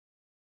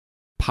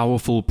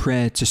powerful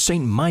prayer to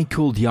Saint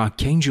Michael the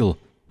Archangel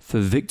for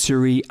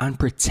victory and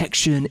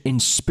protection in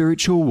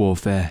spiritual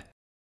warfare.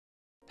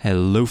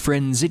 Hello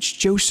friends, it's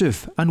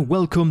Joseph and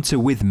welcome to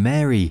With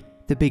Mary,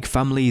 the big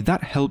family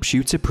that helps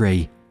you to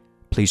pray.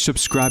 Please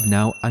subscribe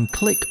now and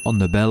click on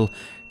the bell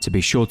to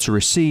be sure to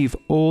receive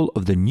all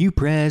of the new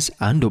prayers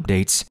and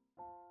updates.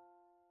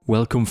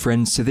 Welcome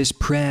friends to this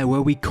prayer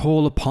where we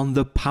call upon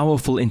the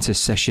powerful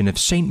intercession of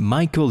Saint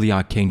Michael the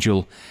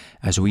Archangel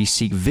as we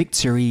seek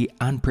victory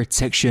and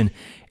protection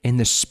in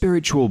the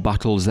spiritual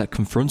battles that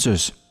confront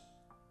us.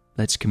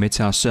 Let's commit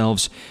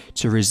ourselves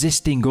to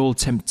resisting all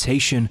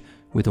temptation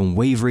with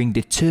unwavering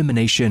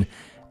determination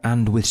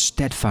and with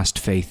steadfast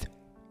faith.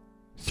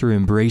 Through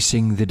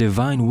embracing the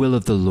divine will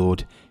of the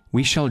Lord,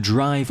 we shall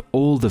drive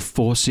all the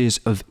forces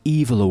of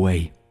evil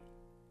away.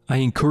 I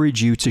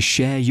encourage you to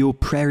share your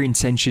prayer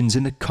intentions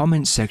in the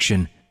comments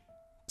section.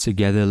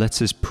 Together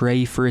let us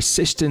pray for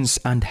assistance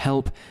and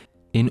help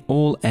in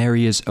all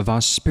areas of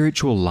our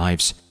spiritual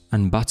lives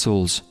and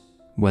battles,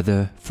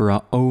 whether for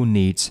our own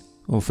needs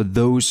or for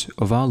those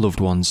of our loved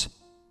ones.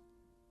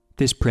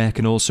 This prayer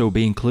can also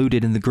be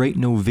included in the Great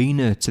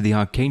Novena to the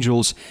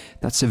Archangels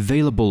that's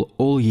available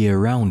all year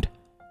round.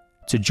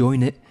 To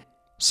join it,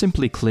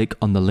 simply click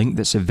on the link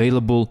that's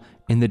available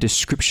in the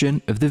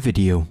description of the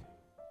video.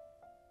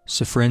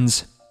 So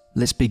friends,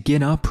 let's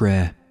begin our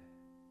prayer.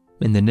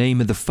 In the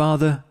name of the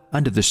Father,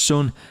 and of the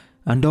Son,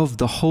 and of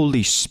the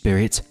Holy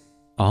Spirit.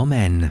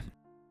 Amen.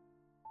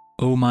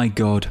 O my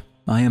God,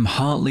 I am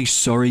heartily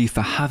sorry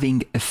for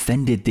having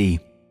offended Thee,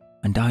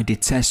 and I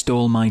detest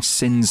all my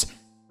sins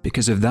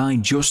because of Thy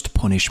just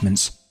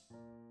punishments,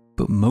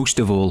 but most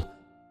of all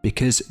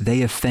because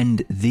they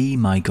offend Thee,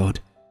 my God,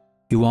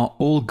 who are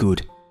all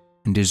good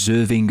and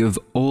deserving of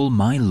all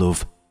my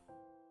love.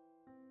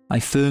 I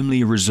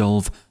firmly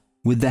resolve,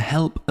 with the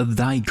help of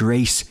Thy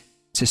grace,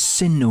 to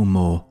sin no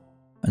more,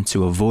 and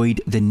to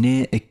avoid the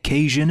near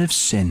occasion of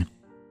sin.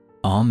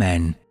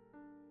 Amen.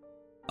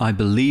 I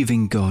believe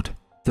in God,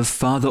 the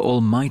Father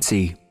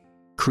Almighty,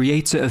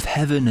 Creator of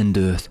heaven and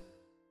earth,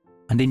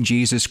 and in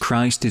Jesus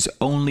Christ, His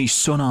only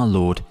Son, our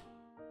Lord,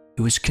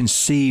 who was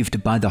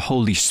conceived by the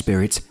Holy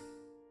Spirit,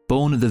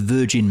 born of the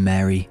Virgin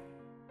Mary.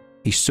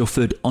 He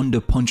suffered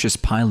under Pontius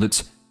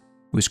Pilate,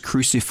 was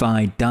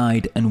crucified,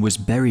 died, and was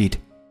buried.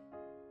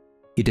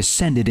 He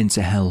descended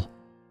into hell.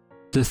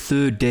 The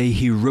third day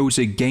He rose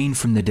again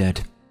from the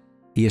dead.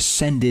 He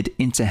ascended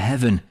into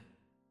heaven,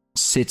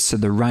 sits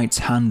at the right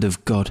hand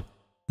of God,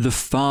 the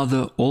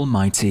Father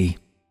Almighty.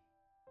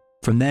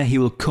 From there He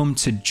will come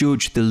to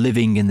judge the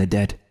living and the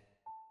dead.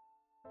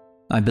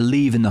 I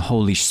believe in the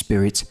Holy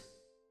Spirit,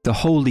 the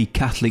Holy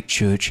Catholic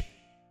Church,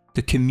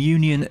 the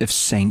communion of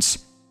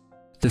saints,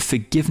 the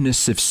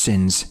forgiveness of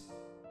sins,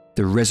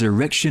 the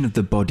resurrection of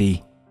the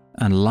body,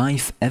 and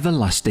life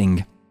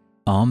everlasting.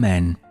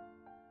 Amen.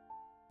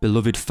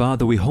 Beloved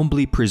Father, we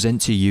humbly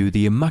present to you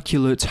the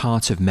Immaculate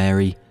Heart of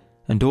Mary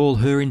and all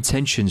her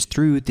intentions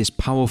through this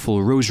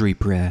powerful Rosary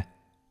prayer.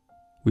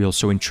 We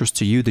also entrust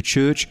to you the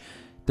Church,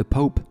 the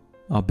Pope,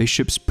 our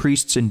bishops,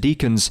 priests and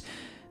deacons,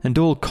 and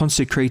all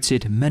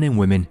consecrated men and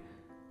women,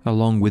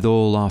 along with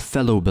all our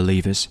fellow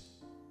believers.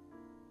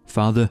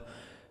 Father,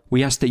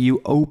 we ask that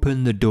you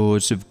open the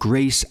doors of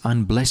grace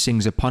and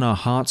blessings upon our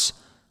hearts,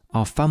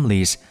 our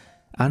families,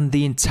 and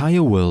the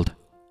entire world.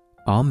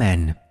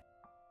 Amen.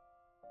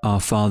 Our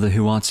Father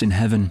who art in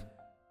heaven,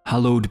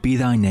 hallowed be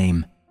Thy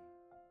name.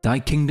 Thy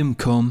kingdom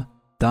come,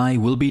 Thy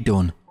will be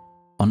done,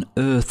 on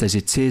earth as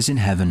it is in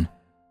heaven.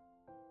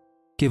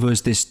 Give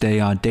us this day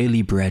our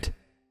daily bread,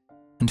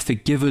 and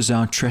forgive us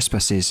our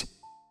trespasses,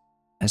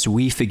 as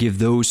we forgive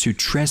those who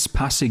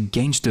trespass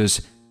against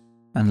us,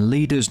 and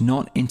lead us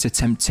not into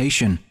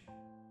temptation,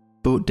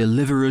 but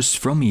deliver us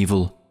from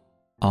evil.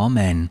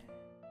 Amen.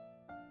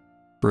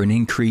 For an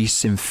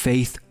increase in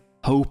faith,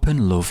 hope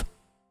and love.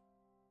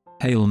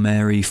 Hail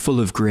Mary, full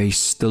of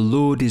grace, the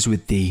Lord is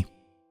with thee.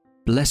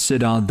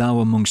 Blessed art thou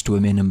amongst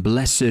women, and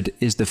blessed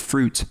is the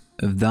fruit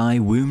of thy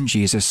womb,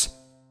 Jesus.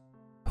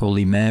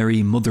 Holy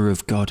Mary, Mother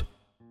of God,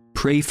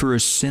 pray for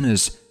us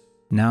sinners,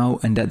 now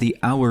and at the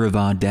hour of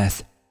our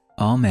death.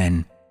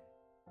 Amen.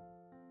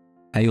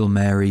 Hail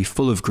Mary,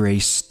 full of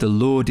grace, the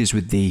Lord is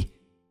with thee.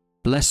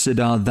 Blessed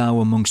art thou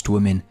amongst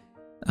women,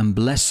 and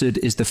blessed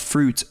is the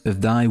fruit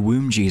of thy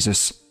womb,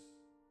 Jesus.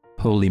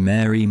 Holy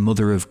Mary,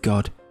 Mother of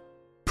God,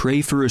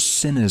 pray for us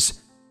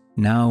sinners,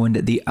 now and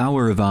at the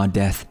hour of our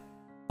death.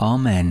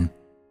 Amen.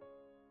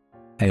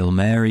 Hail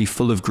Mary,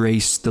 full of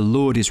grace, the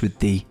Lord is with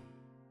thee.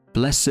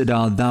 Blessed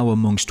art thou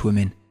amongst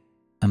women,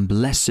 and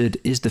blessed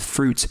is the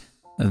fruit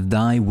of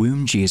thy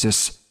womb,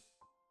 Jesus.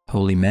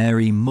 Holy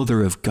Mary,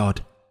 Mother of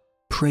God,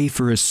 pray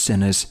for us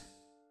sinners,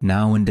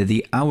 now and at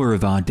the hour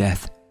of our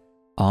death.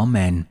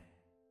 Amen.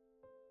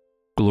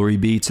 Glory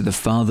be to the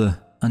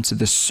Father, and to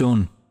the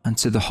Son, and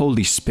to the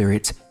Holy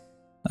Spirit,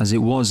 as it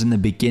was in the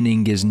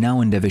beginning, is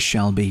now, and ever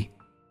shall be,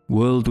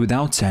 world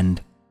without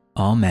end.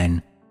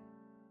 Amen.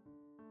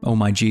 O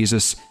my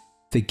Jesus,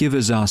 forgive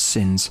us our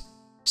sins,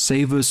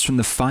 save us from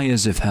the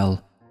fires of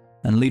hell,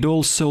 and lead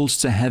all souls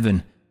to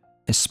heaven,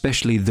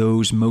 especially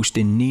those most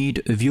in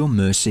need of your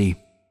mercy.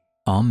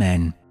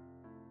 Amen.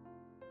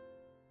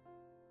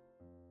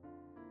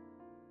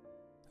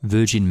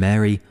 Virgin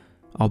Mary,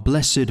 our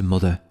Blessed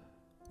Mother,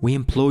 we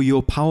implore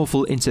your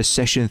powerful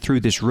intercession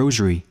through this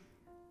Rosary.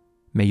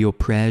 May your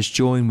prayers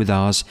join with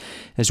ours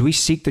as we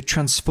seek the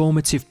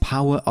transformative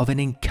power of an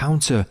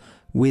encounter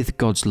with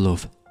God's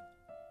love.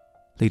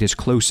 Lead us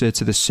closer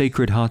to the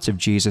Sacred Heart of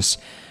Jesus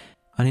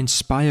and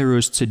inspire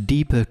us to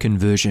deeper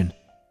conversion,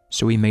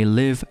 so we may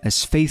live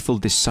as faithful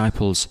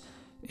disciples,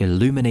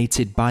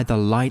 illuminated by the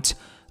light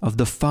of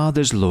the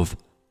Father's love,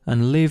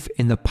 and live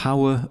in the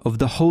power of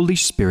the Holy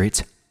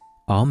Spirit.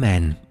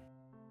 Amen.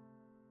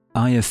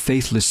 I, a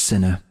faithless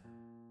sinner,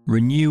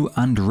 renew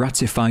and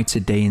ratify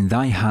today in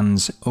thy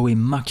hands, O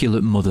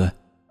Immaculate Mother,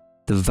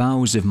 the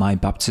vows of my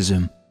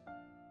baptism.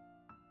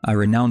 I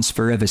renounce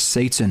forever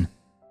Satan,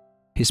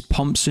 his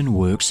pomps and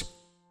works,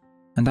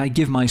 and I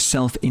give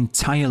myself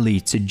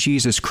entirely to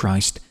Jesus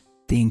Christ,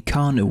 the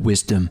incarnate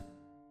wisdom,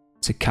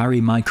 to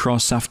carry my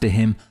cross after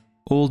him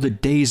all the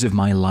days of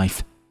my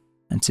life,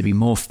 and to be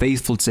more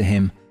faithful to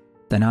him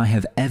than I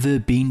have ever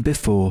been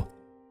before.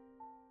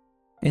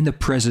 In the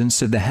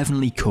presence of the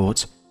heavenly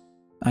court,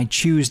 I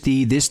choose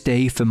thee this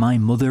day for my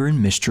mother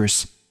and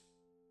mistress.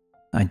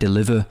 I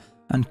deliver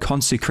and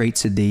consecrate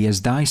to thee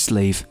as thy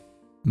slave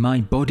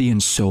my body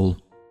and soul,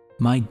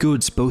 my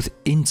goods both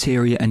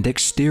interior and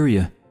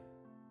exterior,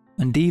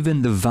 and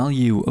even the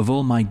value of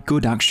all my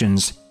good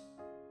actions,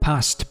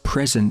 past,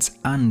 present,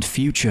 and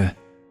future,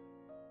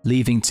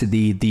 leaving to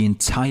thee the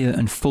entire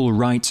and full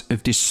right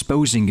of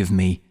disposing of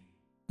me,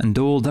 and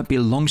all that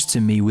belongs to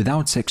me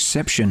without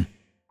exception,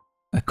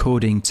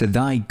 according to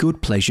thy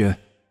good pleasure,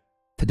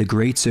 for the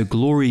greater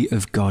glory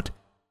of God,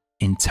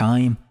 in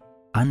time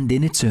and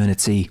in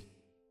eternity.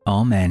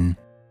 Amen.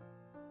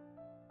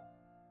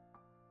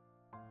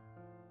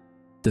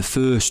 The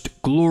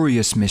first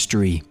glorious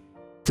mystery,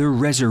 the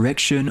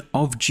resurrection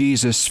of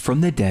Jesus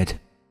from the dead.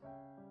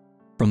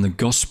 From the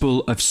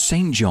Gospel of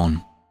St.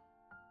 John.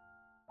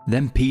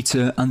 Then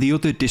Peter and the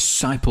other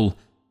disciple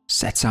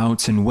set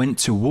out and went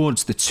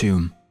towards the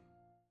tomb.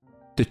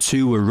 The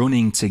two were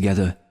running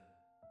together,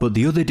 but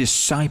the other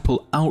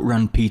disciple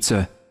outran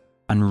Peter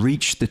and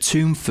reached the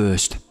tomb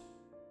first.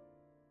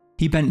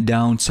 He bent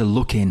down to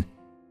look in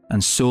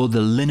and saw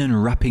the linen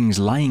wrappings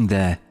lying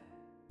there,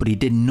 but he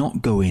did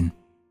not go in.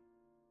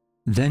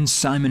 Then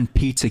Simon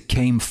Peter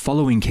came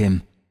following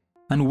him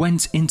and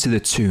went into the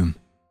tomb.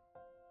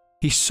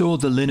 He saw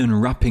the linen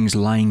wrappings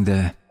lying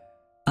there,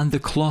 and the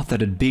cloth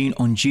that had been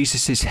on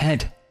Jesus'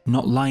 head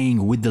not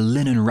lying with the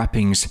linen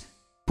wrappings,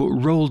 but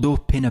rolled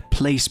up in a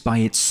place by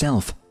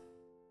itself.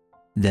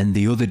 Then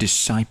the other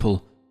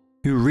disciple,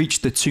 who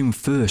reached the tomb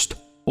first,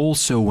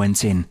 also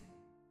went in,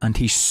 and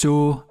he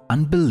saw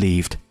and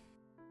believed.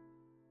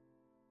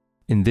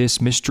 In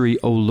this mystery,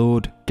 O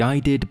Lord,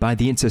 guided by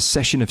the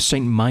intercession of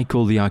Saint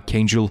Michael the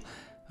Archangel,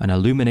 and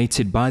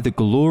illuminated by the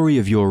glory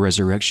of your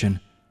resurrection,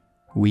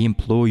 we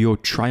implore your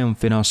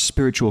triumph in our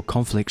spiritual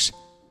conflicts.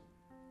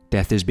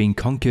 Death has been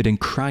conquered and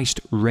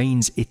Christ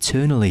reigns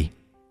eternally.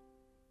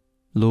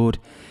 Lord,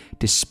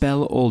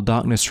 dispel all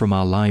darkness from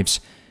our lives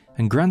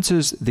and grant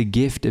us the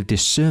gift of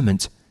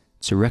discernment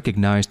to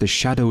recognize the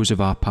shadows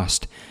of our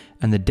past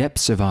and the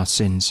depths of our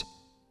sins.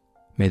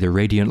 May the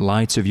radiant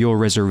light of your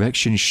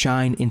resurrection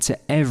shine into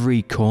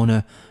every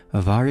corner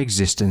of our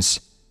existence.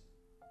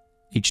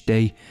 Each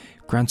day,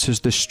 grant us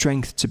the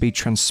strength to be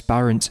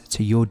transparent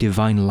to your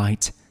divine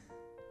light.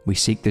 We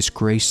seek this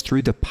grace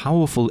through the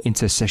powerful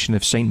intercession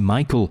of Saint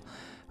Michael,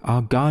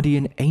 our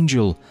guardian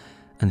angel,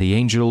 and the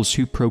angels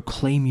who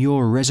proclaim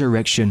your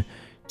resurrection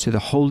to the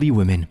holy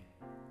women.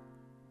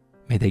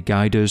 May they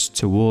guide us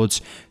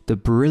towards the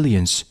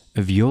brilliance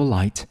of your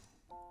light.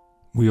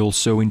 We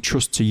also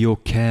entrust to your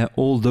care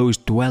all those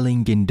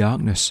dwelling in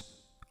darkness,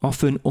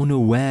 often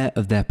unaware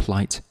of their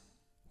plight.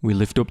 We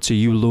lift up to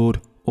you,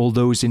 Lord, all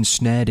those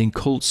ensnared in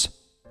cults,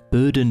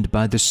 burdened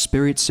by the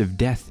spirits of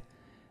death,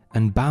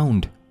 and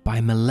bound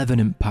by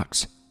malevolent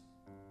pacts.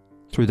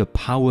 Through the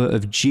power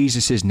of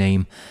Jesus'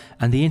 name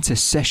and the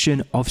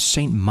intercession of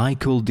Saint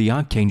Michael the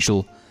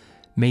Archangel,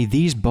 may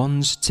these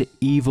bonds to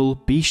evil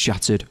be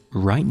shattered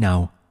right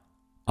now.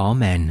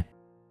 Amen.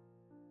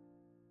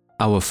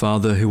 Our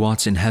Father who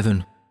art in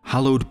heaven,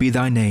 hallowed be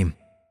thy name.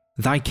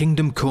 Thy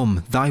kingdom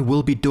come, thy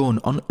will be done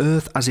on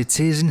earth as it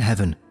is in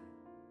heaven.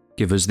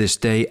 Give us this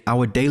day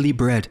our daily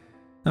bread,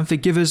 and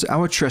forgive us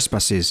our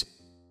trespasses,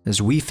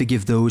 as we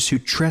forgive those who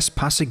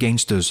trespass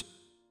against us.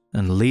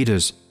 And lead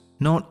us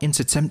not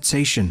into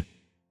temptation,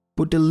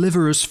 but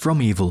deliver us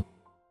from evil.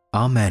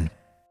 Amen.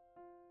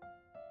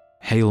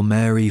 Hail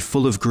Mary,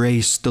 full of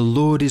grace, the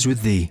Lord is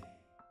with thee.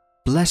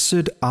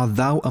 Blessed art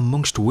thou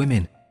amongst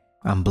women,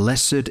 and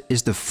blessed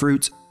is the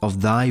fruit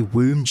of thy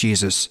womb,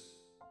 Jesus.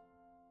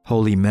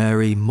 Holy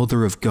Mary,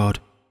 Mother of God,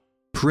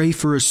 pray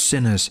for us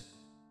sinners,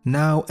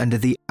 now and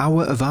at the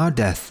hour of our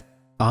death.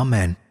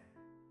 Amen.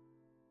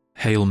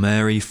 Hail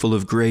Mary, full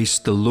of grace,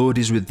 the Lord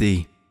is with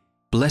thee.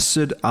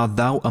 Blessed art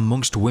thou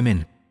amongst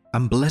women,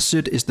 and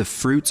blessed is the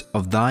fruit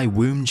of thy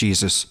womb,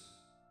 Jesus.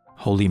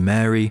 Holy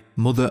Mary,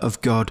 Mother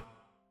of God,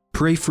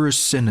 pray for us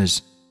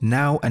sinners,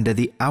 now and at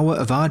the hour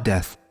of our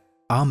death.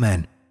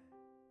 Amen.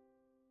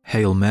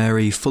 Hail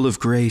Mary, full of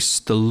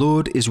grace, the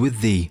Lord is with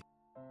thee.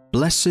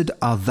 Blessed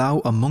art thou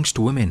amongst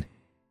women,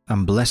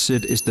 and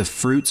blessed is the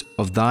fruit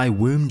of thy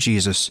womb,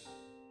 Jesus.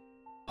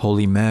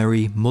 Holy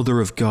Mary,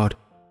 Mother of God,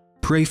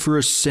 pray for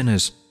us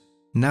sinners,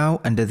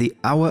 now and at the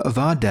hour of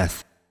our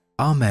death.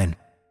 Amen.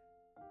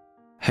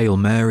 Hail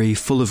Mary,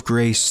 full of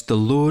grace, the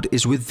Lord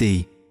is with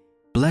thee.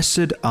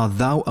 Blessed art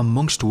thou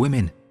amongst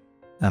women,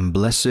 and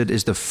blessed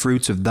is the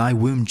fruit of thy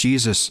womb,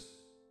 Jesus.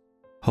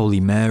 Holy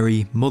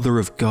Mary, Mother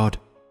of God,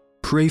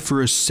 pray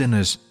for us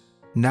sinners,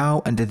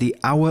 now and at the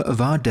hour of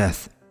our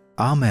death.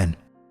 Amen.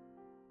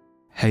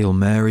 Hail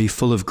Mary,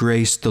 full of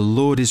grace, the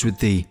Lord is with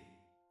thee.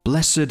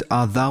 Blessed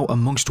art thou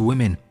amongst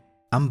women,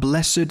 and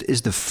blessed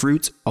is the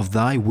fruit of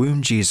thy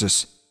womb,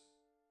 Jesus.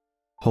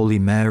 Holy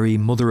Mary,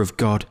 Mother of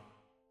God,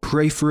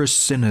 pray for us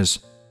sinners,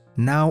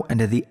 now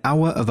and at the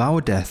hour of our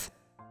death.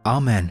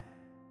 Amen.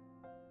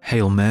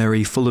 Hail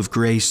Mary, full of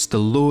grace, the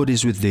Lord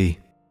is with thee.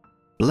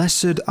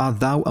 Blessed art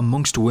thou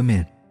amongst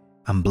women,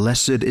 and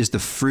blessed is the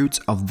fruit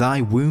of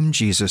thy womb,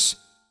 Jesus.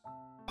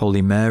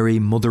 Holy Mary,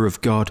 Mother of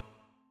God,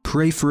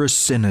 pray for us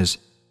sinners,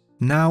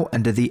 now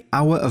and at the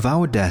hour of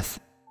our death.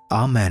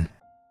 Amen.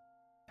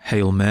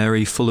 Hail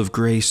Mary, full of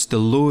grace, the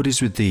Lord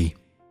is with thee.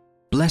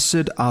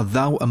 Blessed art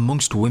thou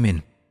amongst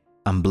women,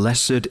 and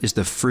blessed is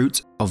the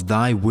fruit of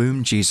thy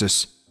womb,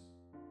 Jesus.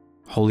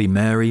 Holy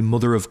Mary,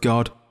 Mother of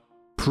God,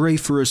 pray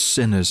for us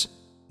sinners,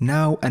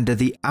 now and at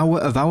the hour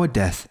of our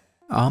death.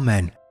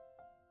 Amen.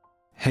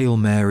 Hail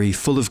Mary,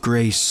 full of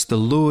grace, the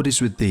Lord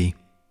is with thee.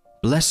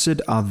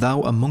 Blessed art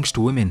thou amongst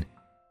women,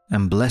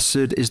 and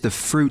blessed is the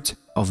fruit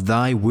of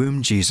thy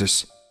womb,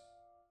 Jesus.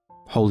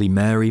 Holy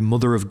Mary,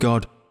 Mother of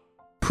God,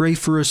 pray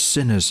for us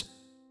sinners,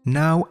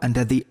 now and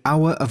at the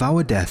hour of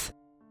our death.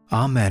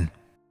 Amen.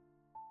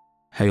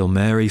 Hail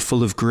Mary,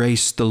 full of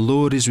grace, the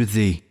Lord is with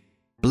thee.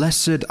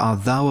 Blessed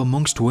art thou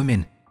amongst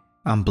women,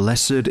 and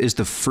blessed is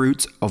the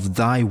fruit of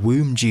thy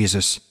womb,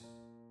 Jesus.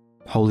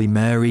 Holy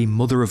Mary,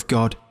 Mother of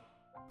God,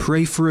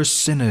 pray for us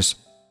sinners,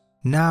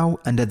 now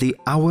and at the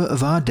hour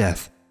of our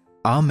death.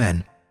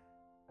 Amen.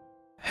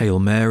 Hail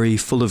Mary,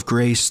 full of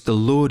grace, the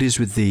Lord is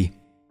with thee.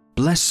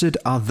 Blessed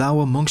art thou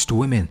amongst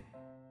women,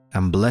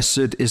 and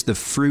blessed is the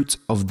fruit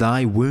of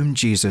thy womb,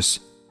 Jesus.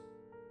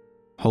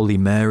 Holy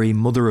Mary,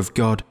 Mother of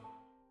God,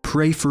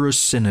 pray for us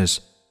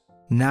sinners,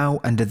 now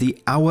and at the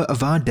hour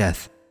of our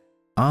death.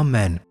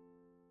 Amen.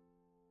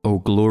 O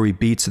glory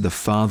be to the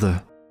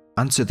Father,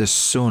 and to the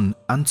Son,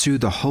 and to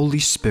the Holy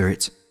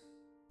Spirit,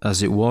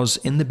 as it was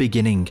in the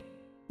beginning,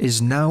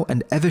 is now,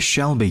 and ever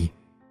shall be,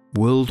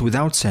 world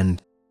without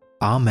end.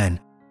 Amen.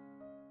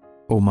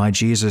 O my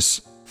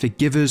Jesus,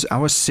 forgive us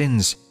our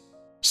sins,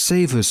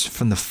 save us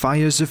from the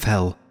fires of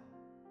hell,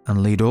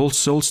 and lead all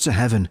souls to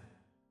heaven,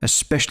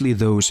 especially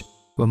those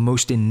who are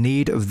most in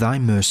need of thy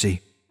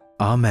mercy.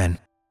 Amen.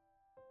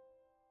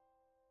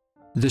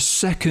 The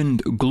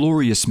second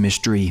glorious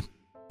mystery,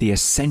 the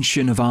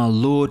Ascension of our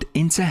Lord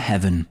into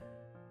heaven.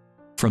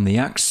 From the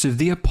Acts of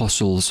the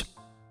Apostles.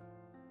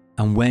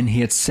 And when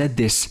he had said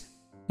this,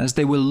 as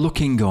they were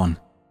looking on,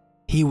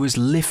 he was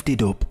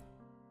lifted up,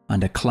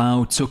 and a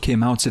cloud took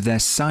him out of their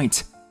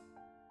sight.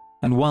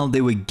 And while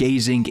they were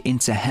gazing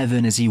into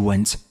heaven as he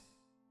went,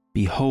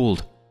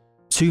 behold,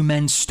 two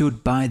men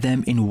stood by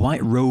them in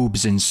white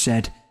robes and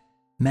said,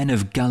 Men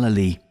of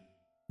Galilee,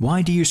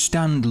 why do you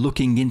stand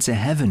looking into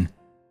heaven?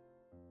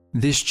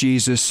 This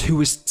Jesus who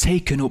was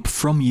taken up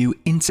from you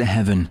into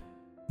heaven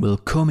will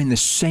come in the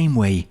same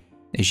way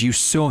as you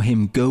saw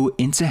him go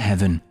into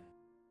heaven.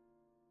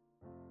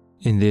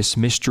 In this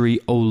mystery,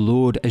 O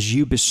Lord, as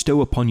you bestow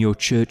upon your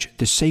church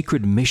the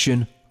sacred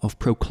mission of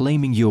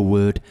proclaiming your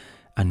word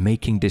and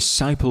making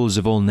disciples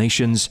of all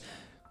nations,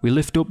 we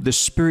lift up the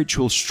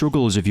spiritual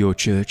struggles of your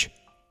church.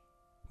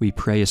 We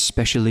pray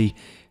especially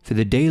for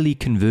the daily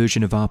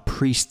conversion of our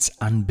priests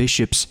and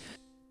bishops,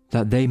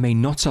 that they may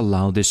not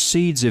allow the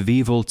seeds of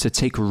evil to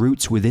take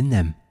root within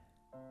them.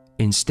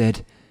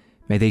 Instead,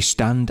 may they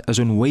stand as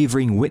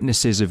unwavering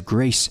witnesses of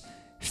grace,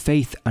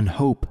 faith, and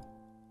hope.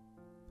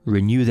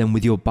 Renew them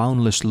with your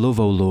boundless love,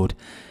 O Lord,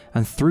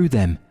 and through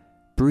them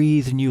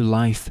breathe new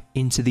life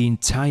into the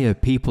entire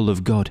people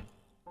of God.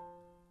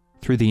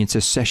 Through the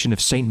intercession of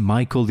Saint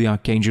Michael the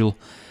Archangel,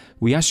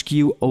 we ask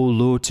you, O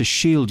Lord, to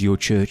shield your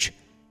church.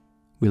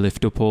 We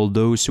lift up all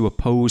those who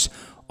oppose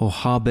or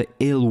harbour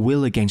ill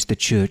will against the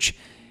church,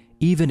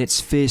 even its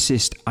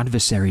fiercest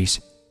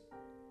adversaries.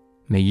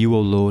 May you,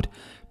 O Lord,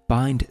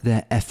 bind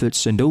their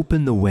efforts and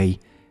open the way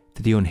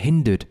for the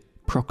unhindered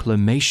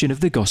proclamation of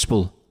the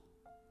gospel.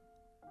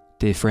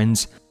 Dear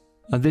friends,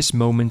 at this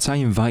moment I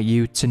invite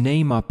you to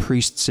name our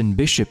priests and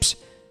bishops,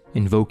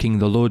 invoking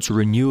the Lord's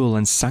renewal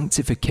and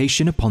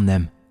sanctification upon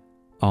them.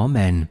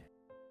 Amen.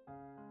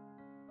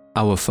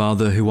 Our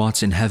Father who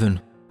art in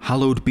heaven,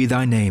 hallowed be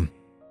thy name.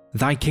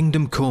 Thy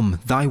kingdom come,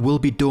 thy will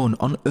be done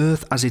on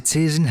earth as it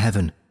is in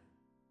heaven.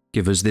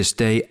 Give us this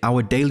day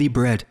our daily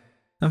bread,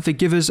 and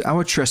forgive us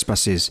our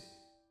trespasses,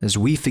 as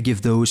we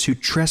forgive those who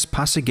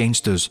trespass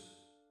against us.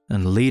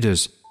 and lead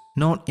us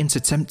not into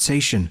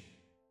temptation,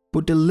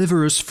 but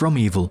deliver us from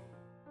evil.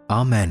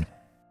 Amen.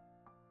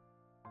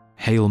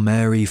 Hail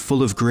Mary,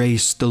 full of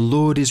grace, the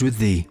Lord is with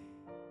thee.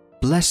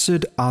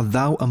 Blessed art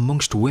thou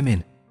amongst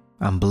women,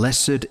 and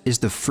blessed is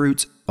the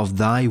fruit of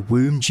thy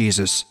womb,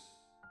 Jesus.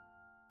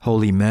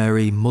 Holy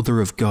Mary,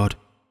 Mother of God,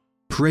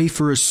 pray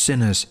for us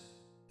sinners,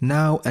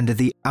 now and at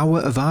the hour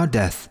of our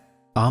death.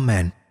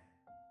 Amen.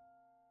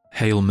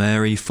 Hail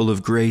Mary, full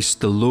of grace,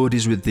 the Lord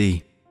is with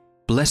thee.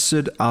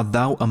 Blessed art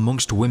thou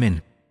amongst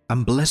women,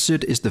 and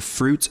blessed is the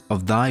fruit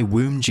of thy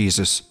womb,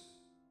 Jesus.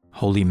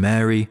 Holy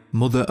Mary,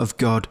 Mother of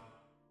God,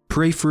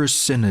 pray for us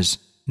sinners,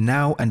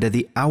 now and at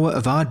the hour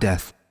of our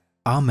death.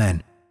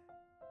 Amen.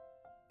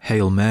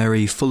 Hail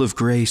Mary, full of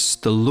grace,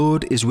 the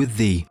Lord is with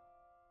thee.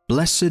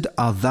 Blessed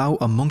art thou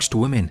amongst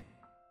women,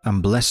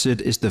 and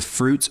blessed is the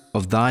fruit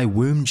of thy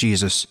womb,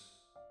 Jesus.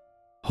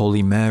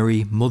 Holy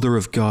Mary, Mother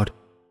of God,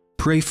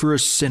 pray for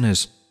us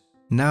sinners,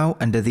 now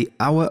and at the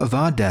hour of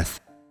our death.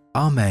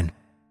 Amen.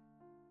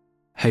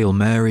 Hail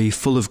Mary,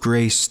 full of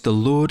grace, the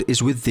Lord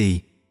is with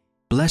thee.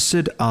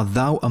 Blessed art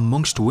thou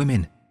amongst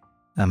women,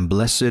 and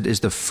blessed is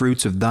the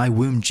fruit of thy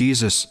womb,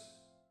 Jesus.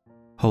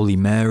 Holy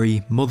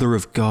Mary, Mother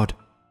of God,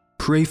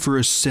 pray for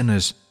us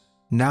sinners,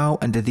 now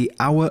and at the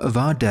hour of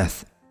our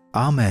death.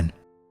 Amen.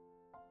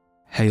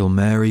 Hail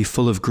Mary,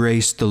 full of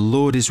grace, the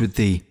Lord is with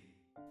thee.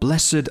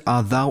 Blessed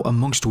art thou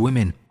amongst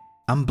women,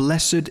 and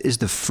blessed is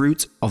the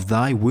fruit of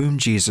thy womb,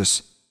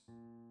 Jesus.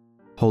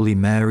 Holy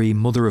Mary,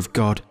 Mother of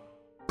God,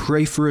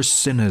 pray for us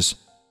sinners,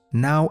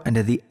 now and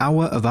at the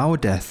hour of our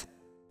death.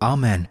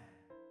 Amen.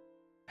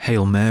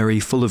 Hail Mary,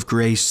 full of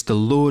grace, the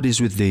Lord is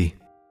with thee.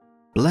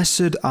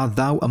 Blessed art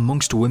thou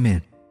amongst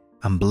women,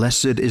 and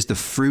blessed is the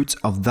fruit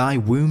of thy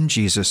womb,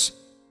 Jesus.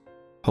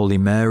 Holy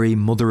Mary,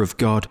 Mother of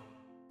God,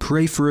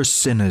 pray for us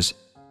sinners,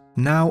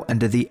 now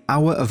and at the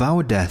hour of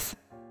our death.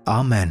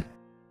 Amen.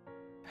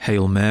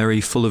 Hail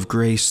Mary, full of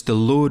grace, the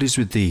Lord is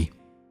with thee.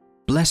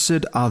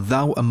 Blessed art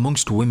thou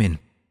amongst women,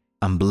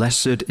 and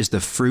blessed is the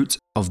fruit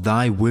of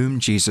thy womb,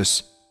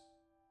 Jesus.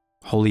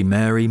 Holy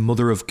Mary,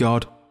 Mother of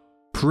God,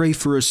 pray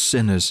for us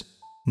sinners,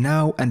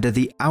 now and at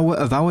the hour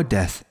of our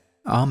death.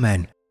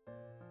 Amen.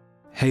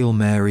 Hail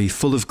Mary,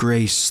 full of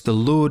grace, the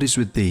Lord is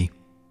with thee.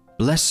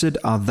 Blessed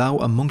art thou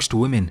amongst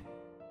women,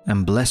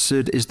 and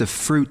blessed is the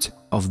fruit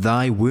of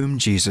thy womb,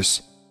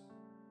 Jesus.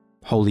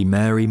 Holy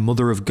Mary,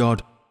 Mother of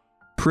God,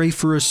 pray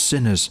for us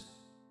sinners,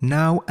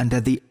 now and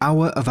at the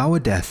hour of our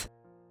death.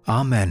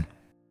 Amen.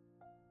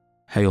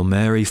 Hail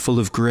Mary, full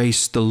of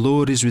grace, the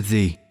Lord is with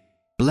thee.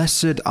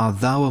 Blessed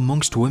art thou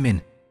amongst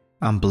women,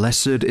 and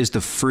blessed is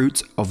the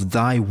fruit of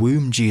thy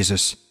womb,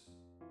 Jesus.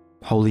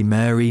 Holy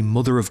Mary,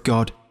 Mother of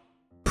God,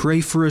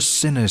 pray for us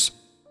sinners,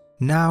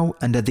 now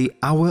and at the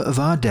hour of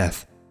our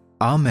death.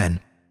 Amen.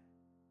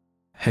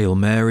 Hail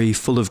Mary,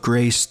 full of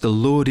grace, the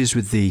Lord is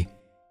with thee.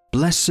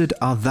 Blessed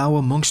art thou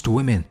amongst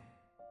women,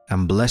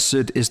 and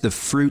blessed is the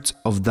fruit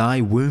of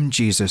thy womb,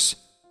 Jesus.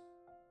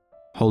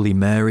 Holy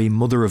Mary,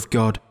 Mother of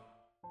God,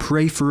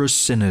 pray for us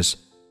sinners,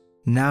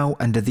 now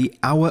and at the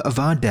hour of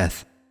our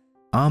death.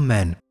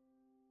 Amen.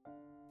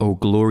 O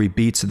glory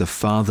be to the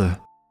Father,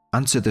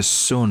 and to the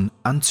Son,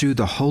 and to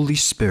the Holy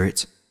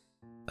Spirit,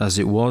 as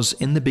it was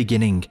in the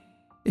beginning,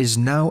 is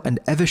now, and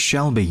ever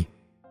shall be,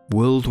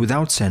 world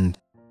without end.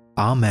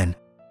 Amen.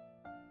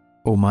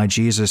 O my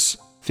Jesus,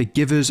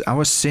 forgive us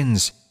our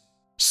sins,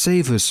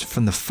 save us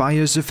from the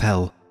fires of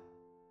hell,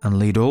 and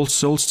lead all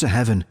souls to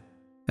heaven,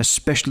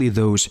 especially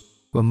those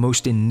who are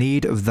most in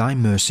need of thy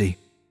mercy.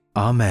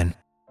 Amen.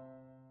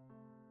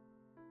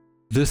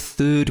 The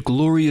third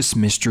glorious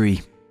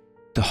mystery.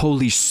 The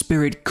Holy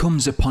Spirit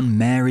comes upon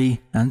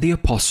Mary and the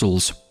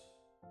Apostles.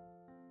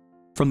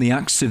 From the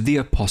Acts of the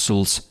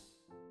Apostles.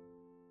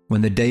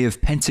 When the day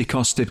of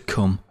Pentecost had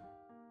come,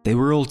 they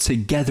were all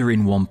together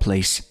in one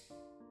place,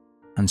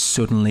 and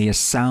suddenly a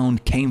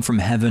sound came from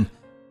heaven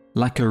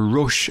like a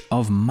rush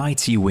of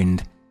mighty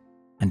wind,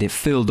 and it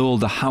filled all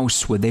the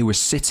house where they were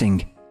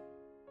sitting.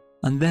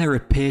 And there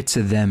appeared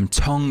to them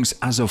tongues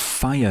as of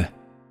fire,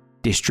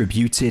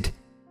 distributed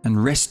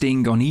and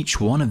resting on each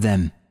one of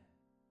them.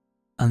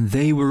 And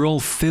they were all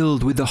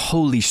filled with the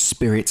Holy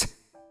Spirit,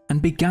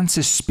 and began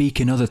to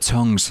speak in other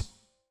tongues,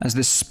 as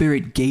the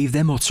Spirit gave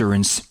them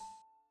utterance.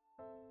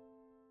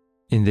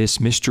 In this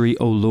mystery,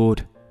 O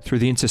Lord, through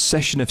the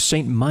intercession of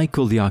Saint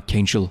Michael the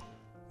Archangel,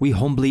 we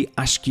humbly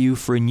ask you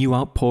for a new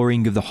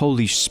outpouring of the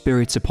Holy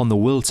Spirit upon the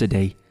world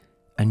today,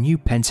 a new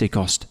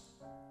Pentecost.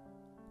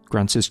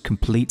 Grant us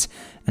complete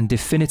and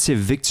definitive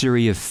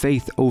victory of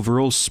faith over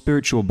all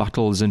spiritual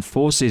battles and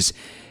forces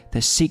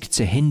that seek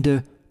to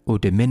hinder or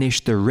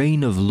diminish the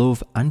reign of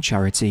love and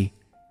charity.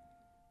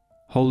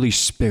 Holy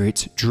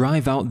Spirit,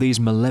 drive out these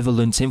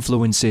malevolent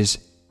influences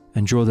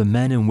and draw the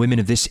men and women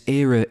of this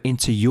era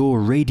into your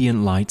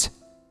radiant light.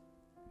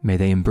 May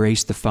they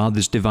embrace the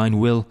Father's divine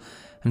will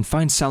and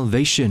find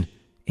salvation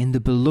in the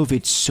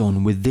beloved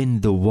Son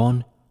within the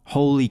one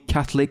holy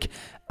Catholic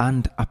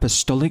and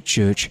Apostolic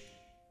Church.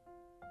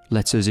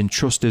 Let us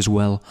entrust as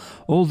well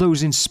all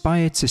those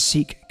inspired to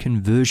seek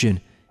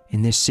conversion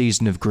in this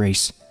season of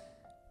grace,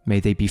 May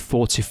they be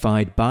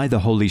fortified by the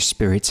Holy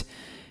Spirit,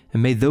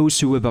 and may those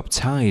who were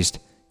baptized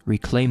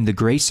reclaim the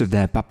grace of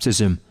their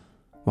baptism,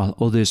 while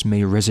others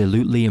may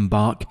resolutely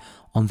embark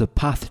on the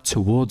path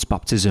towards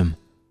baptism.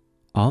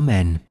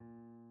 Amen.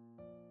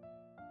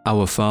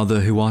 Our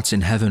Father who art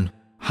in heaven,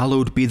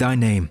 hallowed be thy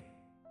name.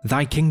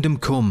 Thy kingdom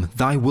come,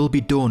 thy will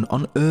be done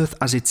on earth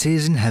as it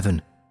is in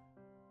heaven.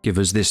 Give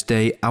us this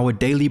day our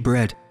daily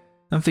bread,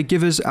 and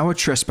forgive us our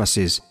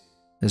trespasses,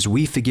 as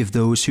we forgive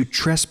those who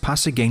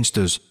trespass against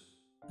us.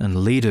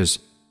 And lead us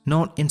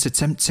not into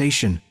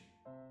temptation,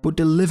 but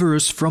deliver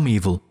us from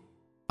evil.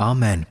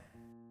 Amen.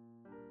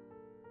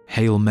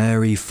 Hail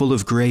Mary, full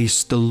of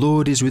grace, the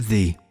Lord is with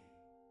thee.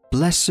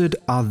 Blessed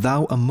art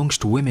thou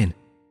amongst women,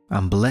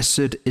 and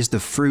blessed is the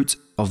fruit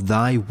of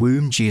thy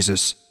womb,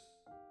 Jesus.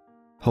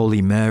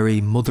 Holy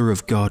Mary, Mother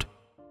of God,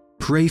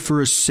 pray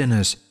for us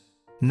sinners,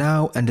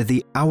 now and at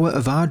the hour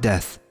of our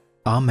death.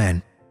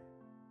 Amen.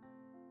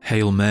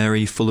 Hail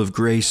Mary, full of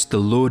grace, the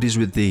Lord is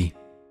with thee.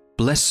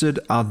 Blessed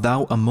art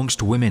thou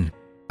amongst women,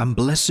 and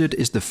blessed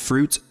is the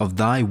fruit of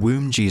thy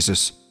womb,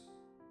 Jesus.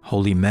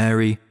 Holy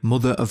Mary,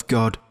 Mother of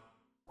God,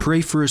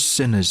 pray for us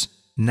sinners,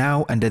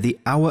 now and at the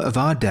hour of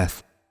our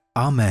death.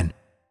 Amen.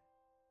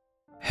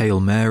 Hail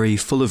Mary,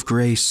 full of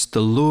grace,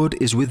 the Lord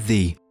is with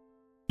thee.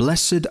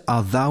 Blessed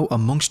art thou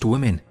amongst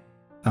women,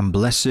 and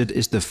blessed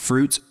is the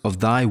fruit of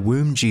thy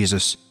womb,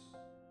 Jesus.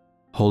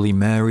 Holy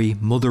Mary,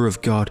 Mother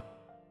of God,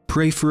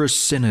 pray for us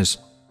sinners,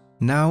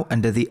 now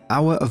and at the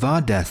hour of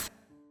our death.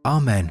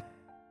 Amen.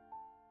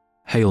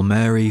 Hail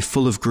Mary,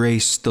 full of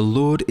grace, the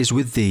Lord is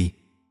with thee.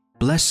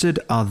 Blessed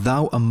art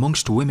thou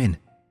amongst women,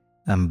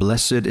 and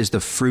blessed is the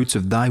fruit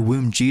of thy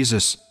womb,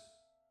 Jesus.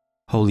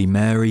 Holy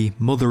Mary,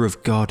 Mother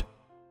of God,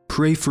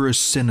 pray for us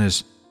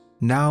sinners,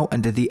 now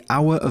and at the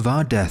hour of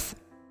our death.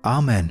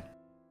 Amen.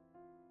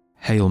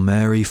 Hail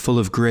Mary, full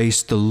of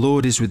grace, the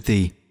Lord is with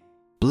thee.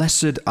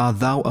 Blessed art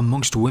thou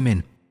amongst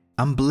women,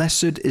 and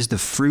blessed is the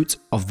fruit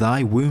of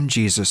thy womb,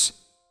 Jesus.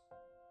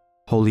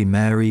 Holy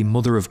Mary,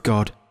 Mother of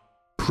God,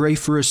 pray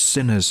for us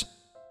sinners,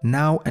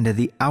 now and at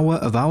the hour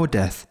of our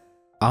death.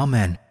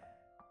 Amen.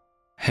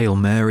 Hail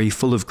Mary,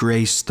 full of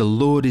grace, the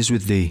Lord is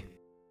with thee.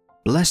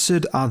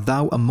 Blessed art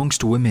thou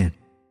amongst women,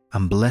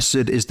 and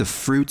blessed is the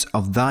fruit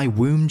of thy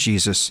womb,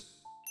 Jesus.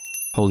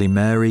 Holy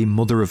Mary,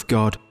 Mother of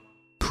God,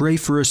 pray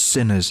for us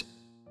sinners,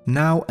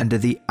 now and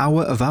at the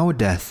hour of our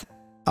death.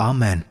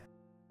 Amen.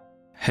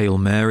 Hail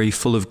Mary,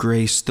 full of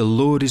grace, the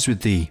Lord is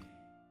with thee.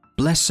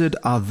 Blessed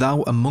art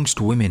thou amongst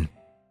women,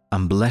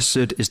 and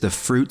blessed is the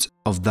fruit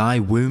of thy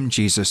womb,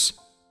 Jesus.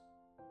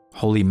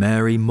 Holy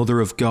Mary,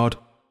 Mother of God,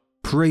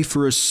 pray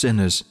for us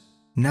sinners,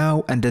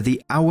 now and at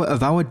the hour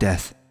of our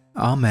death.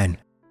 Amen.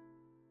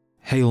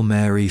 Hail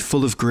Mary,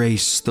 full of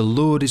grace, the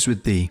Lord is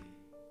with thee.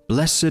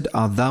 Blessed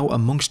art thou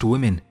amongst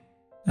women,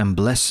 and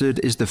blessed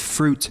is the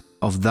fruit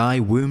of thy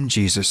womb,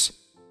 Jesus.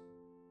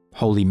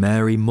 Holy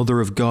Mary, Mother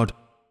of God,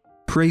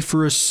 pray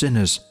for us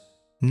sinners,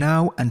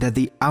 now and at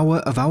the hour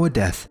of our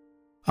death.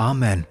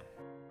 Amen.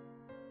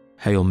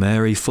 Hail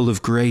Mary, full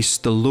of grace,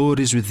 the Lord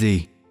is with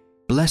thee.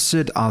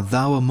 Blessed art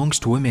thou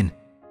amongst women,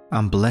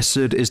 and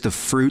blessed is the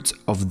fruit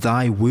of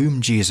thy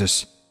womb,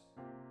 Jesus.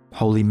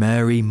 Holy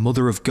Mary,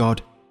 Mother of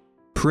God,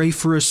 pray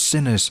for us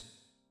sinners,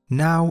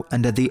 now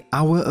and at the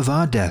hour of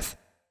our death.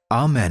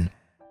 Amen.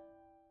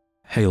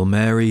 Hail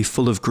Mary,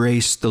 full of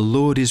grace, the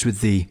Lord is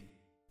with thee.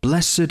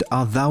 Blessed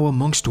art thou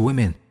amongst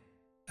women,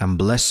 and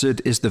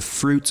blessed is the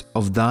fruit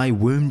of thy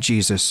womb,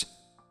 Jesus.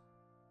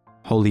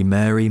 Holy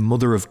Mary,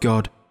 Mother of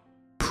God,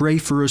 pray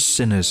for us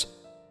sinners,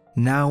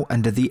 now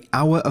and at the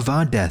hour of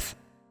our death.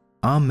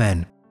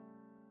 Amen.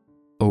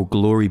 O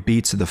glory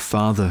be to the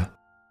Father,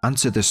 and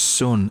to the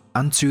Son,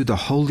 and to the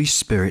Holy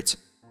Spirit,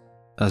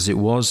 as it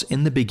was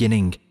in the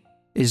beginning,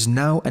 is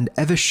now, and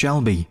ever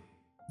shall be,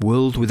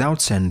 world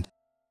without end.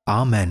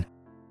 Amen.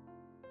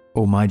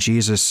 O my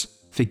Jesus,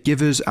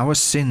 forgive us our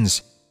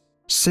sins,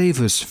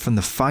 save us from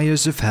the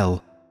fires of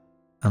hell,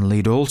 and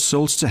lead all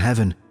souls to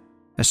heaven,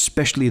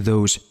 especially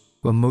those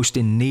who are most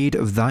in need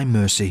of thy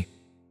mercy.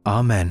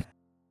 Amen.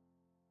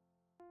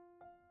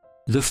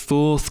 The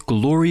fourth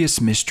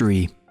glorious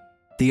mystery,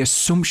 the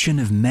Assumption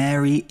of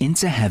Mary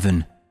into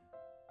heaven.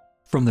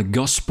 From the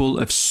Gospel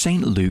of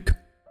St. Luke.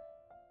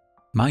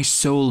 My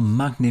soul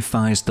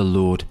magnifies the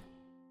Lord,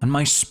 and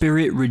my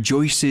spirit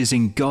rejoices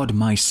in God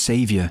my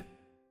Saviour.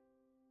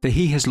 For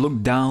he has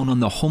looked down on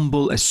the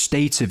humble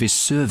estate of his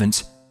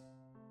servant.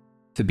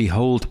 For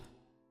behold,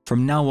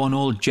 from now on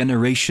all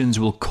generations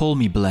will call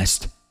me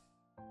blessed.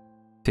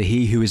 For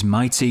he who is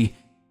mighty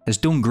has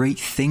done great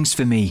things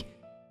for me,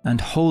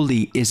 and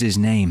holy is his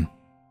name.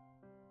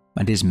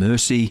 And his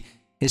mercy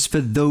is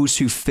for those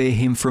who fear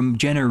him from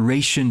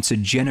generation to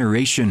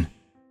generation.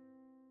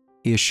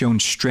 He has shown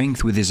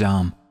strength with his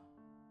arm.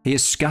 He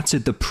has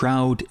scattered the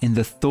proud in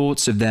the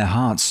thoughts of their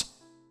hearts.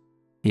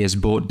 He has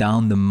brought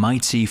down the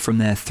mighty from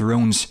their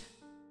thrones,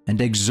 and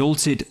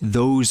exalted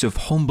those of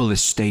humble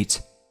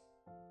estate.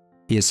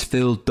 He has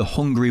filled the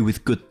hungry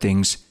with good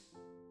things,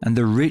 and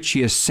the rich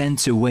he has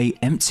sent away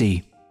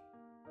empty.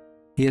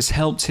 He has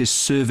helped his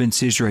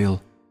servant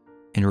Israel,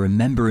 in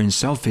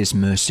remembrance of his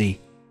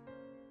mercy,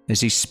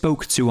 as he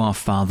spoke to our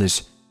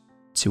fathers,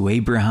 to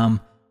Abraham,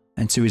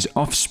 and to his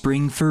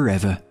offspring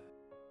forever.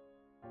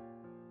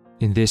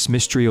 In this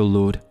mystery, O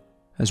Lord,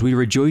 as we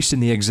rejoice in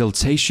the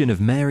exaltation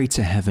of Mary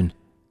to heaven,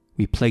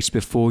 we place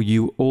before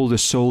you all the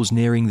souls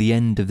nearing the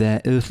end of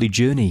their earthly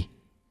journey.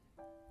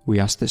 We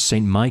ask that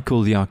Saint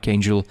Michael the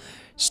Archangel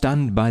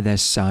stand by their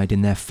side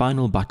in their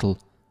final battle,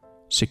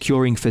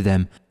 securing for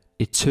them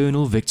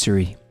eternal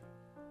victory.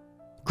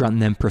 Grant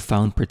them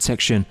profound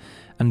protection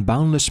and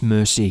boundless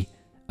mercy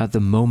at the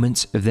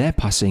moment of their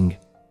passing.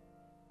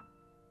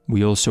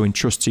 We also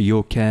entrust to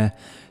your care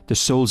the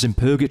souls in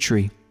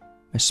purgatory,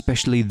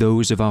 especially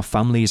those of our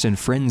families and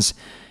friends,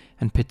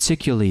 and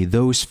particularly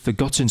those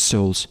forgotten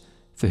souls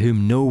for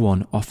whom no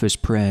one offers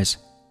prayers.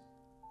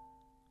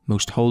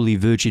 Most Holy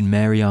Virgin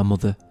Mary, our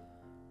Mother,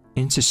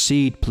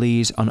 intercede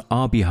please on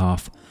our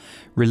behalf,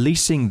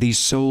 releasing these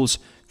souls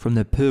from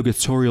their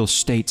purgatorial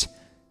state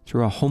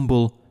through our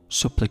humble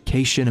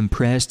supplication and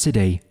prayers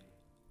today.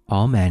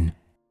 Amen.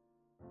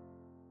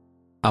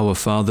 Our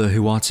Father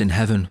who art in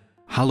heaven,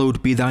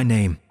 hallowed be thy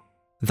name.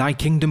 Thy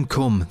kingdom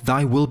come,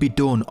 thy will be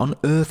done on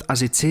earth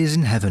as it is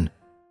in heaven.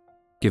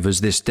 Give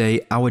us this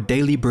day our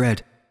daily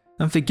bread,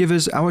 and forgive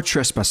us our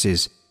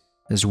trespasses,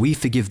 as we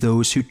forgive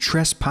those who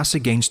trespass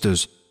against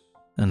us.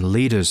 And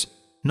lead us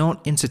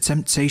not into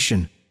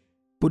temptation,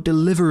 but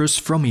deliver us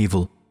from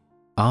evil.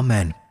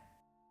 Amen.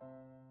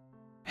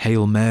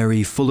 Hail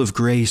Mary, full of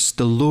grace,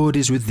 the Lord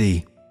is with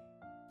thee.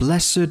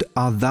 Blessed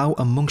art thou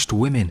amongst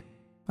women,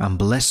 and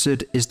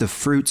blessed is the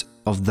fruit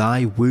of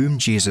thy womb,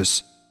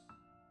 Jesus.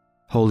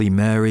 Holy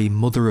Mary,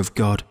 Mother of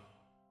God,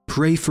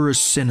 pray for us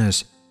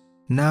sinners,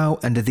 now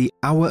and at the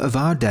hour of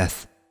our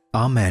death.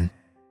 Amen.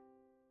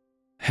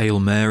 Hail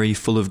Mary,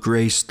 full of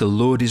grace, the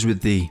Lord is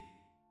with thee.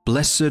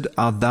 Blessed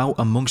art thou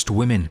amongst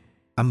women,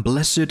 and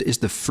blessed is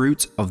the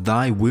fruit of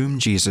thy womb,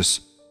 Jesus.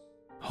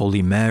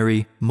 Holy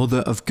Mary, Mother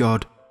of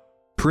God,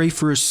 pray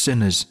for us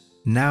sinners,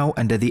 now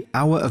and at the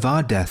hour of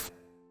our death.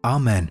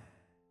 Amen.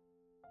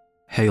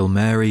 Hail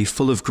Mary,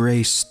 full of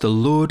grace, the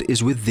Lord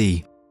is with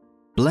thee.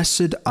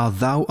 Blessed art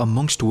thou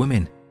amongst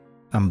women,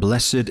 and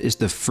blessed is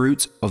the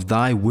fruit of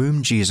thy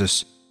womb,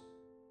 Jesus.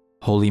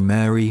 Holy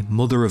Mary,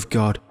 Mother of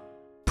God,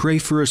 pray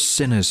for us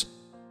sinners,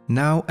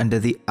 now and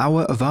at the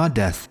hour of our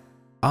death.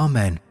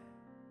 Amen.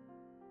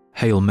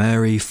 Hail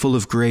Mary, full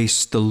of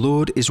grace, the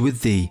Lord is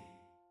with thee.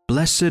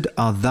 Blessed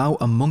art thou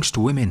amongst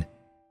women,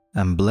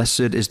 and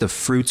blessed is the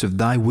fruit of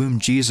thy womb,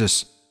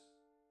 Jesus.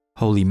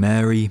 Holy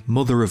Mary,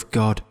 Mother of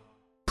God,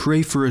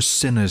 pray for us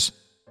sinners,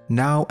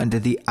 now and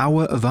at the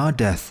hour of our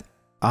death.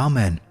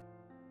 Amen.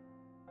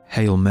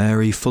 Hail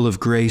Mary, full of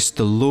grace,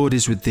 the Lord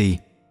is with thee.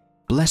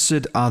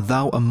 Blessed art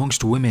thou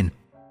amongst women,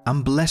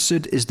 and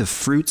blessed is the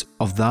fruit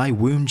of thy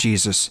womb,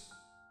 Jesus.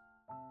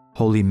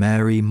 Holy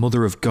Mary,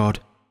 Mother of God,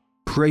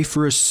 pray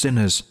for us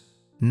sinners,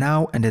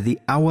 now and at the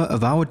hour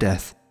of our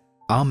death.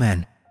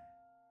 Amen.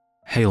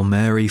 Hail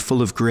Mary,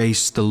 full of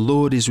grace, the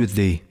Lord is with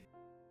thee.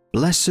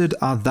 Blessed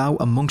art thou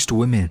amongst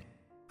women,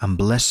 and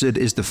blessed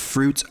is the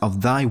fruit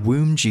of thy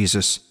womb,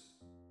 Jesus.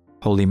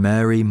 Holy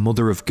Mary,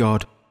 Mother of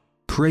God,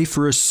 pray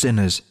for us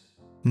sinners,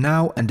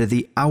 now and at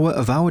the hour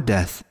of our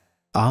death.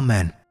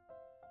 Amen.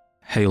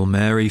 Hail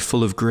Mary,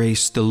 full of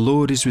grace, the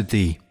Lord is with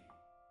thee.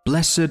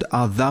 Blessed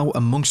art thou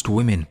amongst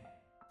women,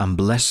 and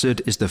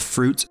blessed is the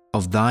fruit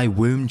of thy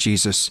womb,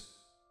 Jesus.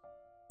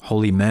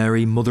 Holy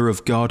Mary, Mother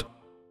of God,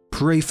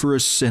 pray for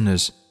us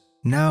sinners,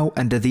 now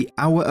and at the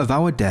hour of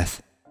our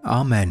death.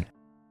 Amen.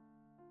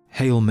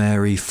 Hail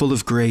Mary, full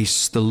of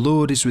grace, the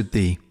Lord is with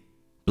thee.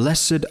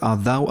 Blessed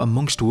art thou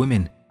amongst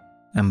women,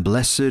 and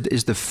blessed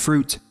is the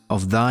fruit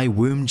of thy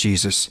womb,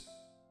 Jesus.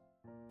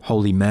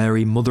 Holy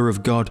Mary, Mother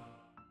of God,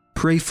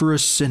 pray for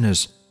us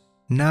sinners,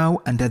 now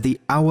and at the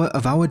hour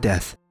of our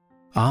death.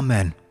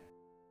 Amen.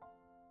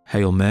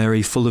 Hail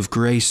Mary, full of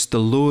grace, the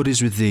Lord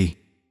is with thee.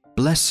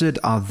 Blessed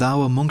art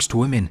thou amongst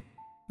women,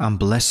 and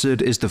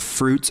blessed is the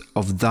fruit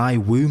of thy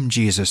womb,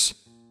 Jesus.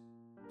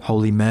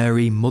 Holy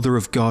Mary, Mother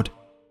of God,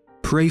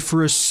 pray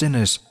for us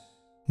sinners,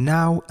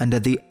 now and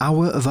at the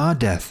hour of our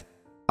death.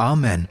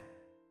 Amen.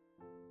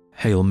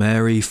 Hail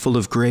Mary, full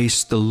of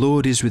grace, the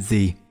Lord is with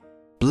thee.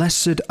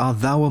 Blessed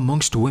art thou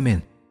amongst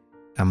women,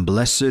 and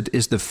blessed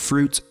is the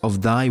fruit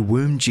of thy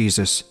womb,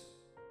 Jesus.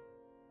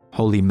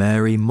 Holy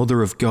Mary,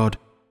 Mother of God,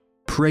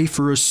 pray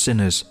for us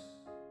sinners,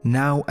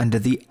 now and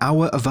at the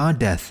hour of our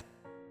death.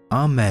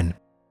 Amen.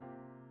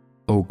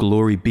 O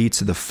glory be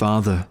to the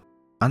Father,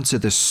 and to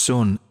the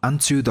Son,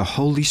 and to the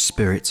Holy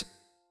Spirit,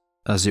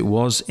 as it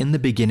was in the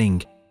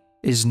beginning,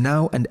 is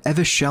now, and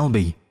ever shall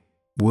be,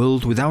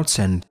 world without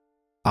end.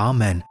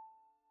 Amen.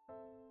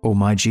 O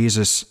my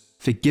Jesus,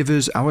 forgive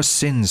us our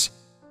sins,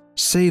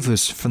 save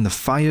us from the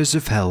fires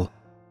of hell,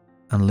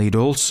 and lead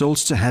all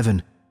souls to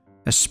heaven,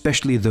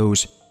 especially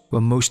those who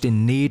are most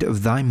in need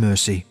of thy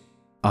mercy.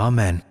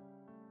 Amen.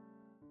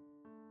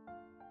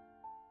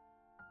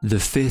 The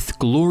fifth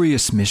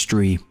glorious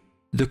mystery,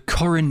 the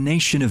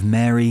coronation of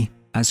Mary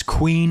as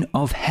Queen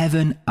of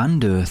heaven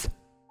and earth.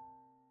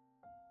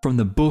 From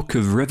the book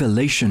of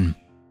Revelation.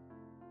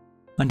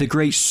 And a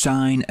great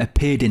sign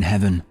appeared in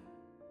heaven,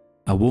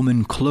 a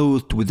woman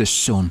clothed with the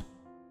sun,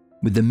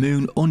 with the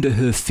moon under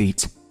her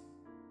feet,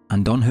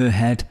 and on her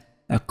head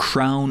a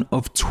crown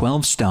of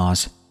 12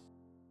 stars.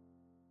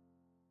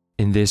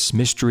 In this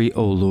mystery,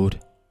 O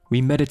Lord,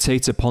 we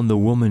meditate upon the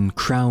woman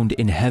crowned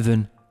in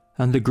heaven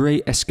and the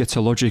great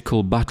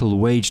eschatological battle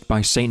waged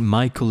by Saint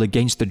Michael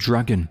against the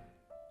dragon.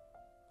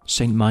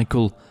 Saint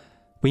Michael,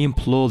 we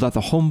implore that the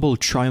humble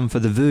triumph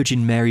of the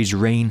Virgin Mary's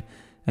reign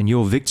and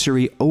your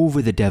victory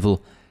over the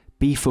devil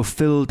be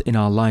fulfilled in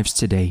our lives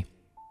today.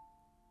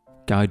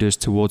 Guide us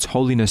towards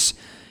holiness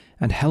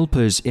and help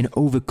us in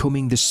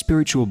overcoming the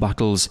spiritual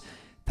battles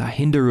that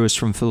hinder us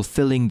from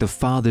fulfilling the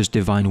Father's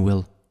divine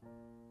will.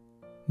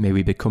 May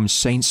we become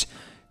saints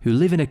who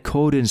live in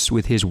accordance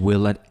with His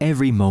will at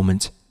every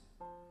moment.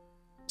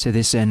 To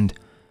this end,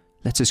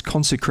 let us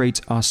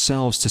consecrate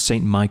ourselves to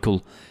Saint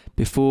Michael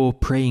before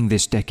praying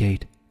this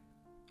decade.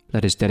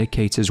 Let us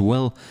dedicate as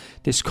well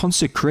this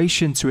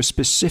consecration to a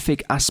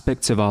specific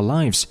aspect of our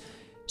lives,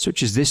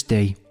 such as this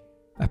day,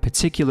 a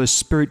particular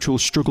spiritual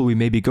struggle we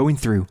may be going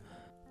through,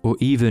 or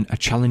even a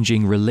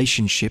challenging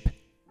relationship.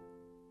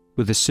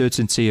 With the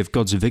certainty of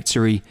God's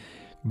victory,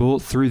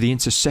 brought through the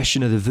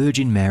intercession of the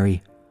Virgin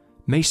Mary,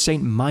 may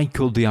Saint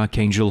Michael the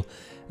Archangel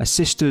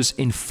assist us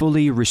in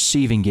fully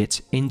receiving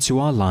it into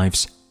our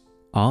lives.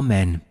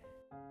 Amen.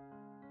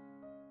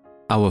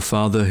 Our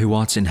Father who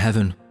art in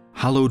heaven,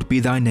 hallowed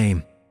be thy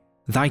name.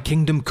 Thy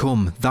kingdom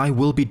come, thy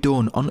will be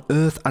done on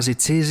earth as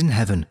it is in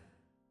heaven.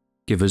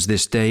 Give us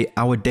this day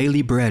our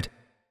daily bread,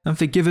 and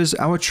forgive us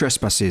our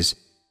trespasses,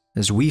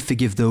 as we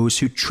forgive those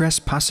who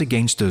trespass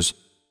against us.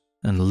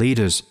 And lead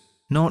us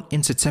not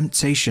into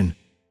temptation,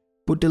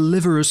 but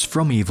deliver us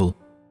from evil.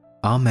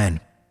 Amen.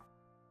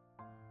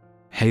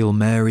 Hail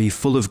Mary,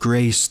 full of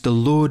grace, the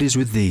Lord is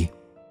with thee.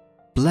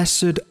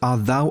 Blessed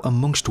art thou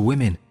amongst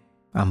women,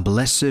 and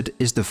blessed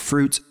is the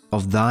fruit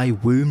of thy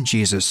womb,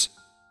 Jesus.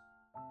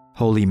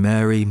 Holy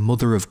Mary,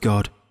 Mother of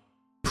God,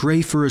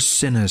 pray for us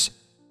sinners,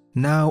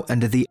 now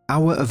and at the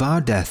hour of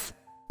our death.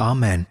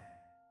 Amen.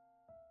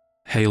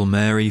 Hail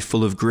Mary,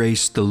 full of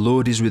grace, the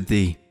Lord is with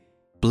thee.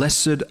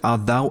 Blessed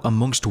art thou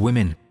amongst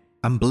women,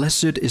 and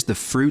blessed is the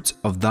fruit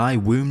of thy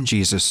womb,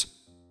 Jesus.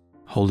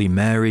 Holy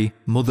Mary,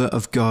 Mother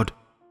of God,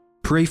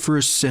 pray for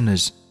us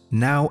sinners,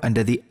 now and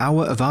at the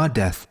hour of our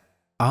death.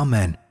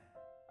 Amen.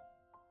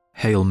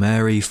 Hail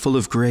Mary, full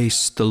of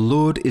grace, the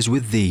Lord is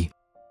with thee.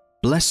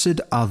 Blessed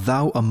art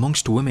thou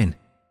amongst women,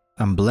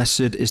 and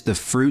blessed is the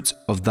fruit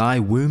of thy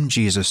womb,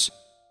 Jesus.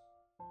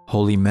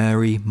 Holy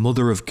Mary,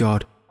 Mother of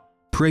God,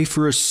 pray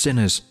for us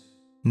sinners,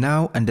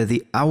 now and at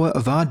the hour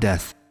of our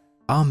death.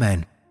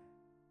 Amen.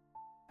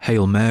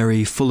 Hail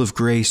Mary, full of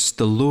grace,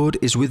 the Lord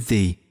is with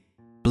thee.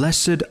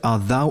 Blessed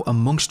art thou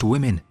amongst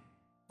women,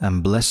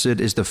 and blessed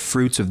is the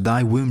fruit of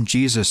thy womb,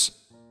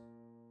 Jesus.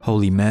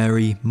 Holy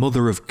Mary,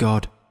 Mother of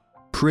God,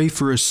 pray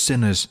for us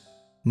sinners,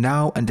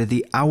 now and at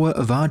the hour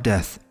of our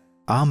death.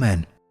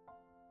 Amen.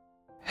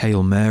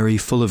 Hail Mary,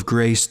 full of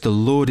grace, the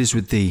Lord is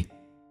with thee.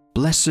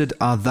 Blessed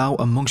art thou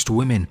amongst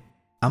women,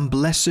 and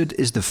blessed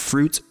is the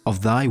fruit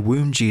of thy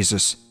womb,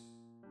 Jesus.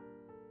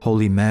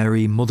 Holy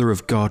Mary, Mother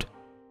of God,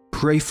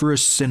 pray for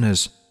us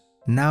sinners,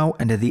 now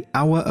and at the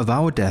hour of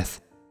our death.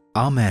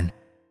 Amen.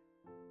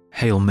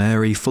 Hail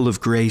Mary, full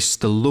of grace,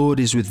 the Lord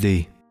is with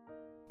thee.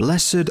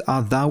 Blessed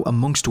art thou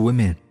amongst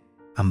women,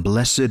 and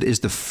blessed is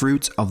the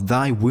fruit of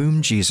thy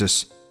womb,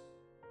 Jesus.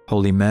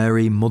 Holy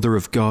Mary, Mother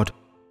of God,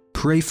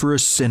 pray for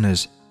us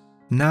sinners,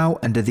 now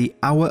and at the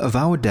hour of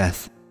our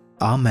death.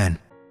 Amen.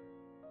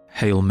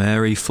 Hail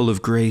Mary, full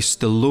of grace,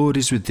 the Lord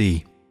is with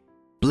thee.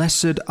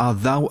 Blessed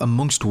art thou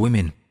amongst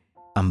women,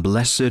 and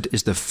blessed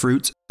is the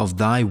fruit of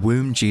thy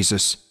womb,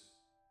 Jesus.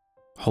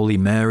 Holy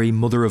Mary,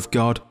 Mother of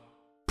God,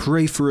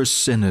 pray for us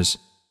sinners,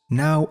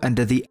 now and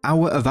at the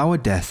hour of our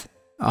death.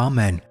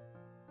 Amen.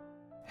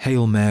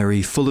 Hail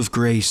Mary, full of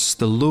grace,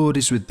 the Lord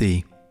is with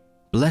thee.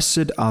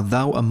 Blessed art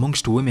thou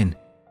amongst women,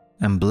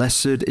 and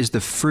blessed is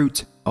the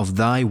fruit of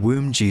thy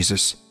womb,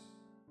 Jesus.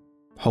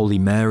 Holy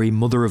Mary,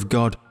 Mother of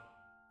God,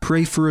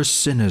 pray for us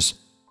sinners,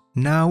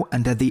 now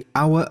and at the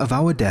hour of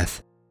our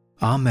death.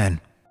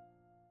 Amen.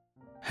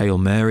 Hail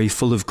Mary,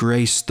 full of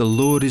grace, the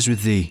Lord is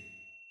with thee.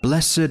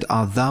 Blessed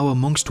art thou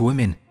amongst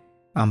women,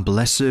 and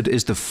blessed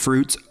is the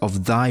fruit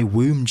of thy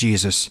womb,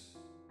 Jesus.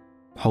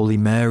 Holy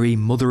Mary,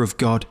 Mother of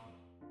God,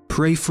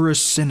 pray for us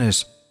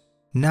sinners,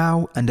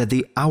 now and at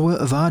the hour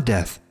of our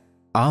death.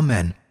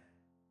 Amen.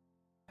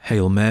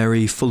 Hail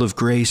Mary, full of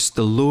grace,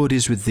 the Lord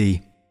is with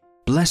thee.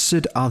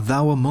 Blessed art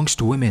thou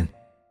amongst women,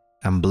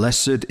 and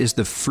blessed is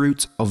the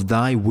fruit of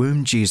thy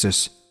womb,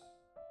 Jesus.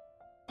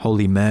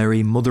 Holy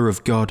Mary, Mother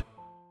of God,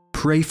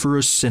 pray for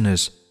us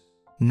sinners,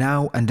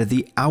 now and at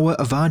the hour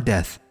of our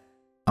death.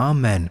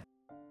 Amen.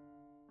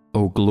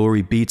 O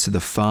glory be to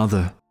the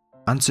Father,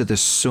 and to the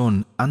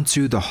Son, and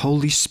to the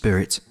Holy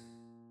Spirit,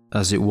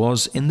 as it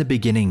was in the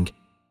beginning,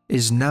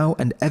 is now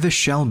and ever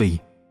shall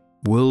be,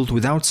 world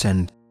without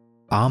end.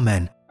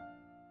 Amen.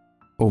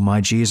 O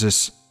my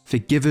Jesus,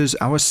 forgive us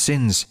our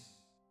sins,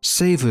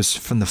 save us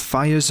from the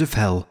fires of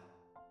hell,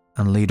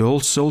 and lead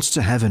all souls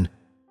to heaven,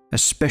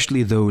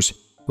 especially those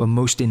who are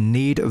most in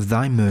need of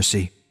thy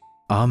mercy.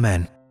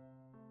 Amen.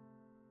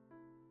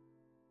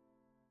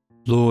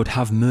 Lord,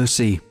 have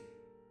mercy.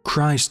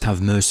 Christ,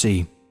 have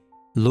mercy.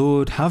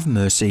 Lord, have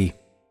mercy.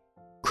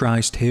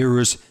 Christ, hear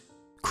us.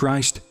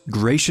 Christ,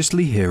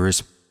 graciously hear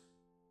us.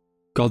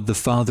 God the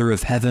Father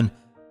of heaven,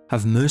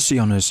 have mercy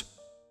on us.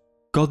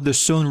 God the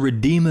Son,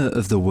 Redeemer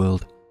of the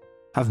world,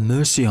 have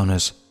mercy on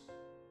us.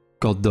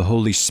 God the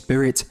Holy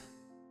Spirit,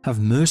 have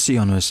mercy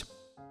on us.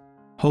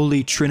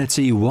 Holy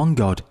Trinity, one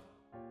God,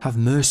 have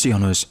mercy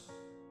on us.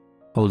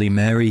 Holy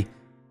Mary,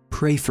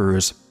 pray for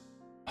us.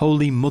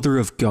 Holy Mother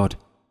of God,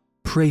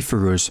 pray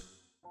for us.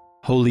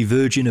 Holy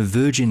Virgin of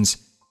Virgins,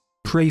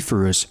 pray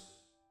for us.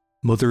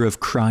 Mother of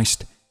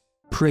Christ,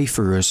 pray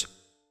for us.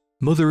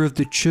 Mother of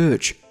the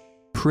Church,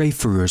 pray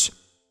for us.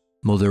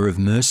 Mother of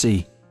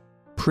Mercy,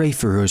 pray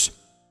for us.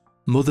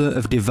 Mother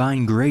of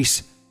Divine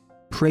Grace,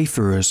 pray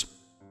for us.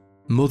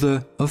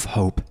 Mother of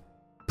Hope,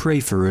 pray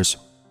for us.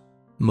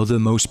 Mother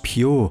most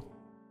pure,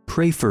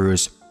 pray for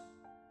us.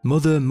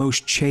 Mother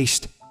most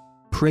chaste,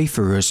 pray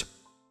for us.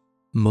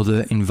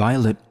 Mother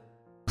inviolate,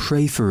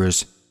 pray for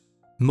us.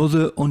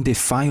 Mother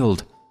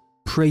undefiled,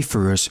 pray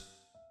for us.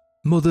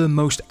 Mother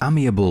most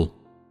amiable,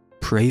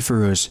 pray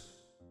for us.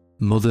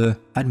 Mother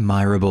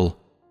admirable,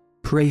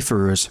 pray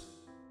for us.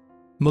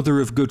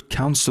 Mother of good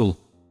counsel,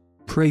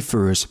 pray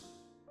for us.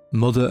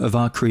 Mother of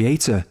our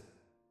Creator,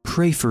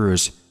 pray for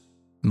us.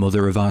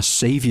 Mother of our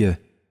Saviour,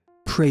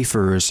 pray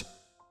for us.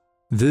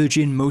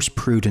 Virgin most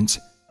prudent,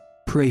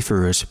 pray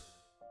for us.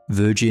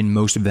 Virgin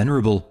most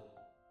venerable,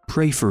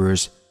 pray for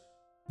us.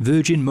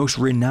 Virgin most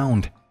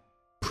renowned,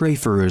 pray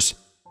for us.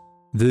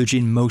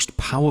 Virgin most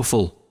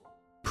powerful,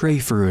 pray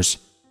for us.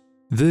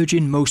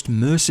 Virgin most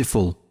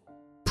merciful,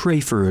 pray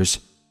for us.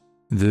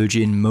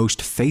 Virgin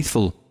most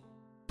faithful,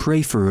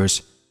 pray for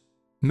us.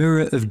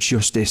 Mirror of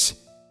justice,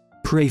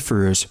 pray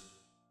for us.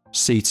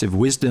 Seat of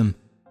wisdom,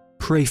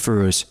 pray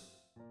for us.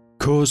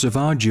 Cause of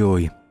our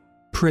joy,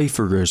 pray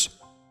for us.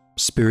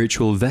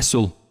 Spiritual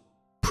vessel,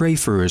 pray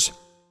for us.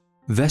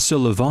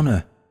 Vessel of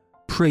honor,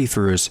 pray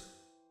for us.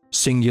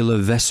 Singular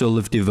vessel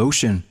of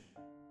devotion,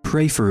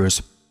 pray for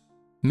us.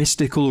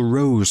 Mystical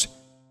rose,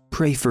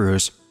 pray for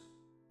us.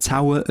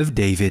 Tower of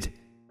David,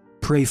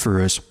 pray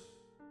for us.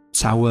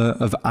 Tower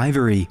of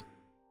ivory,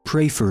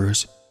 pray for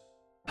us.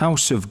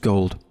 House of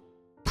gold,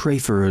 pray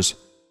for us.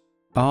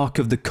 Ark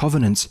of the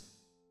Covenant,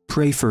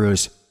 pray for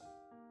us.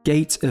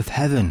 Gate of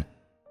heaven,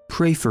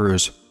 pray for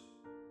us.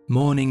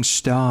 Morning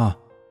star,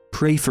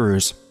 pray for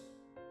us.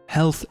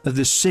 Health of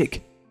the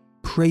sick,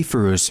 pray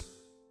for us.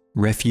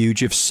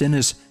 Refuge of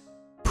sinners,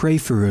 pray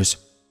for us.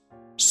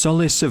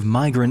 Solace of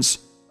migrants,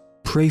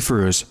 pray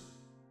for us.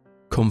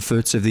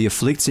 Comfort of the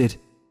afflicted,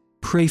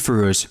 pray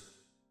for us.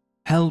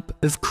 Help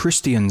of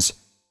Christians,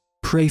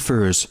 pray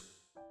for us.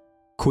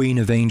 Queen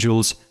of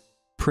angels,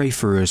 pray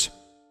for us.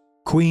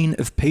 Queen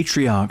of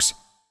patriarchs,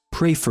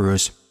 pray for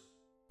us.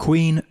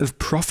 Queen of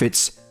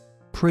prophets,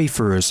 pray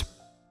for us.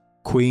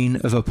 Queen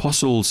of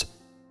apostles,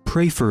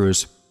 pray for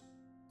us.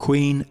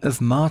 Queen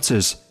of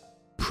martyrs,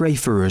 pray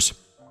for us.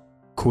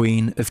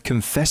 Queen of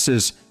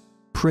confessors,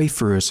 pray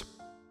for us.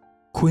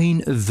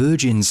 Queen of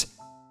virgins,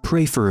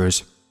 pray for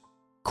us.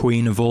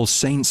 Queen of all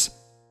saints,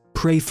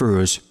 pray for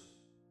us.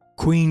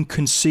 Queen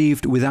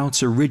conceived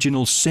without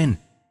original sin,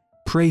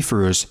 pray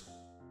for us.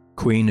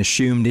 Queen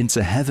assumed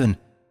into heaven,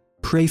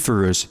 pray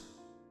for us.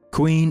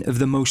 Queen of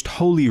the most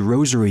holy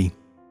Rosary,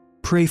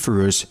 pray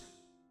for us.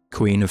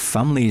 Queen of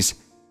families,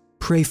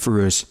 pray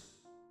for us.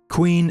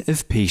 Queen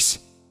of peace,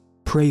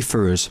 pray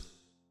for us.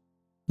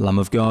 Lamb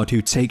of God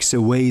who takes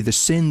away the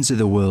sins of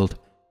the world,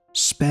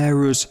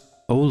 spare us,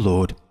 O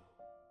Lord.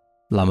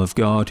 Lamb of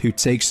God who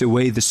takes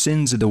away the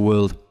sins of the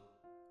world,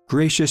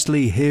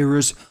 graciously hear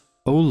us,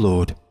 O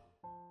Lord.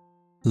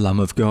 Lamb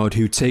of God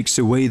who takes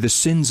away the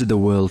sins of the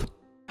world,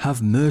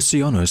 have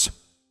mercy on us.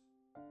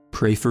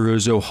 Pray for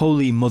us, O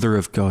Holy Mother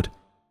of God,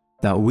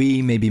 that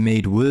we may be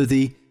made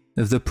worthy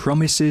of the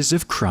promises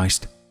of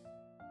Christ.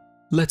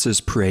 Let us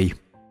pray.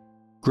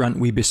 Grant,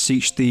 we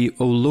beseech thee,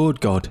 O Lord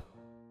God,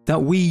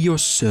 that we, your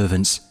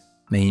servants,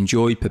 may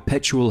enjoy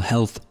perpetual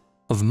health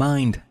of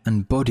mind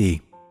and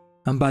body,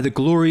 and by the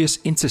glorious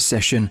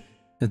intercession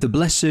of the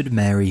Blessed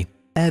Mary,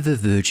 ever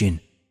Virgin,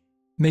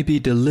 may be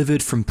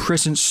delivered from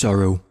present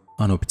sorrow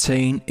and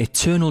obtain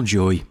eternal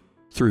joy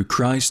through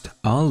Christ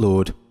our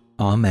Lord.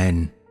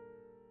 Amen.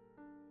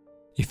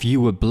 If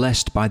you were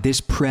blessed by this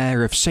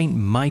prayer of Saint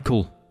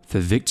Michael for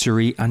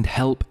victory and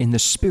help in the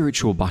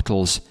spiritual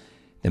battles,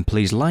 then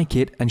please like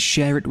it and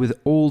share it with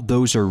all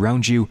those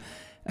around you,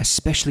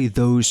 especially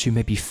those who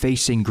may be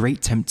facing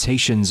great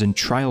temptations and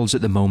trials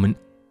at the moment.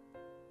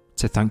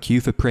 To thank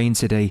you for praying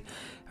today,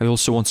 I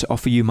also want to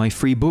offer you my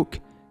free book,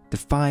 The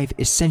 5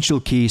 Essential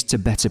Keys to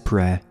Better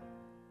Prayer.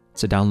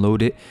 To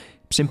download it,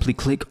 simply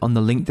click on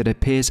the link that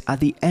appears at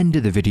the end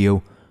of the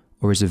video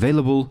or is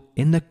available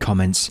in the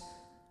comments.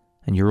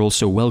 And you're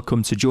also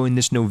welcome to join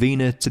this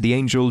novena to the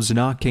angels and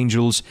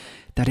archangels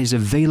that is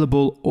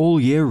available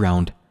all year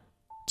round.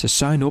 To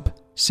sign up,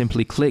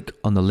 simply click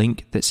on the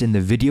link that's in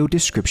the video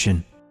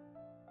description.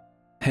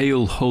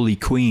 Hail, Holy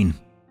Queen,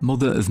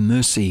 Mother of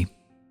Mercy,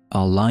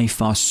 our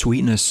life, our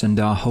sweetness, and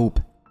our hope.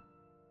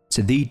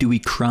 To thee do we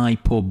cry,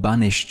 poor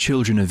banished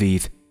children of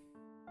Eve.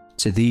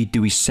 To thee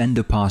do we send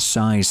up our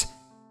sighs,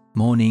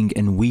 mourning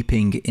and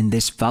weeping in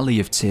this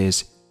valley of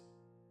tears.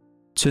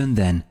 Turn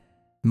then,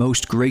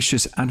 most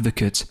gracious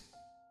Advocate,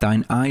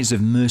 thine eyes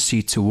of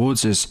mercy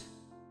towards us,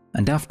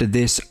 and after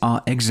this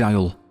our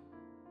exile,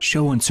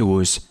 show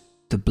unto us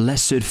the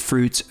blessed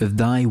fruit of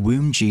thy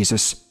womb,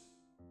 Jesus.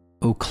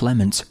 O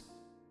clement,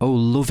 O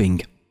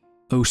loving,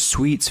 O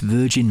sweet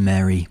Virgin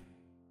Mary,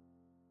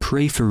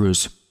 pray for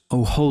us,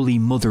 O Holy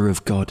Mother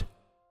of God,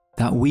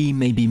 that we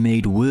may be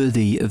made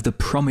worthy of the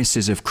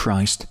promises of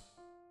Christ.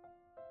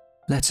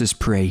 Let us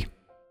pray.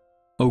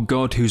 O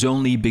God, whose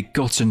only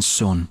begotten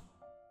Son,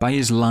 by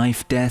his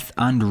life, death,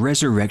 and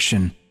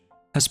resurrection,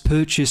 has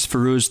purchased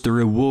for us the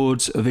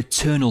rewards of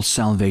eternal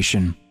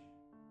salvation,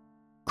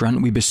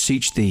 grant, we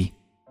beseech thee,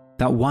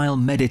 that while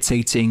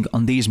meditating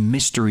on these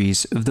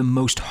mysteries of the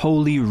most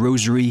holy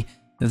Rosary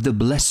of the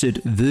Blessed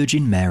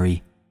Virgin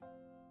Mary,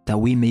 that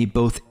we may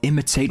both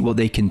imitate what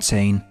they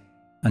contain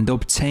and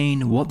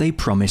obtain what they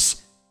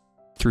promise,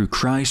 through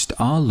Christ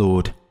our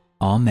Lord.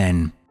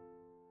 Amen.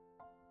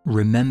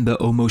 Remember,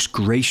 O most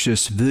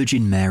gracious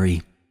Virgin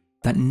Mary,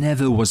 that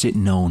never was it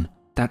known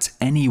that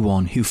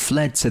anyone who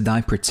fled to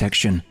thy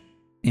protection,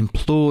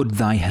 implored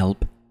thy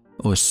help,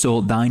 or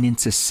sought thine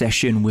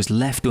intercession was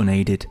left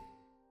unaided.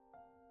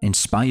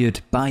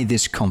 Inspired by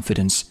this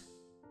confidence,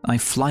 I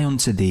fly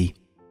unto thee,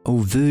 O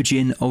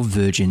Virgin of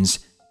Virgins.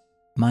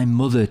 My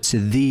Mother, to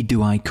thee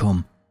do I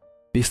come.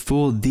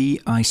 Before thee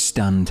I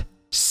stand,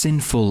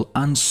 sinful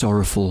and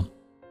sorrowful.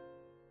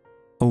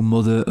 O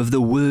Mother of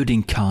the Word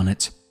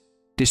incarnate,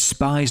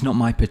 despise not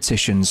my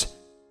petitions,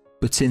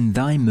 but in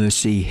thy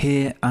mercy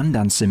hear and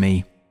answer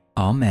me.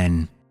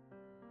 Amen.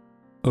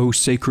 O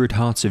Sacred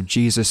Heart of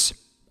Jesus,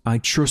 I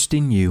trust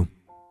in you.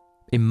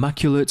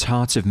 Immaculate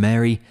Heart of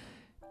Mary,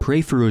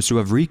 pray for us who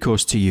have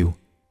recourse to you.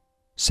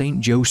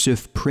 Saint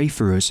Joseph, pray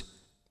for us.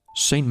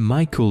 Saint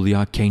Michael the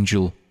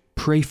Archangel,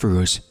 pray for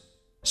us.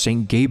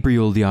 Saint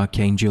Gabriel the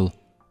Archangel,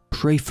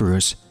 pray for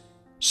us.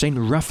 Saint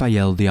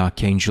Raphael the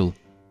Archangel,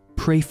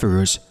 pray for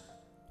us.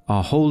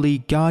 Our holy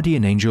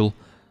guardian angel,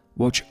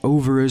 watch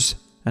over us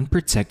and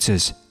protect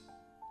us.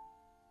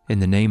 In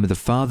the name of the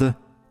Father,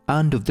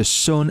 and of the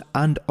Son,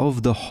 and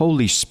of the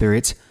Holy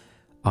Spirit.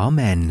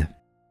 Amen.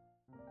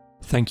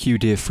 Thank you,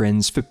 dear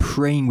friends, for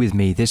praying with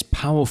me this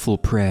powerful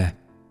prayer.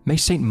 May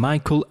Saint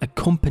Michael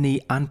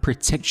accompany and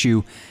protect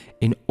you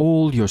in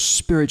all your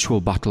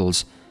spiritual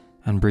battles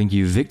and bring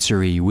you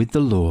victory with the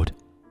Lord.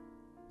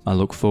 I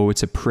look forward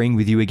to praying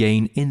with you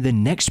again in the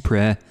next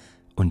prayer.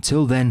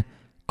 Until then,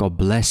 God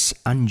bless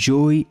and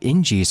joy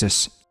in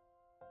Jesus.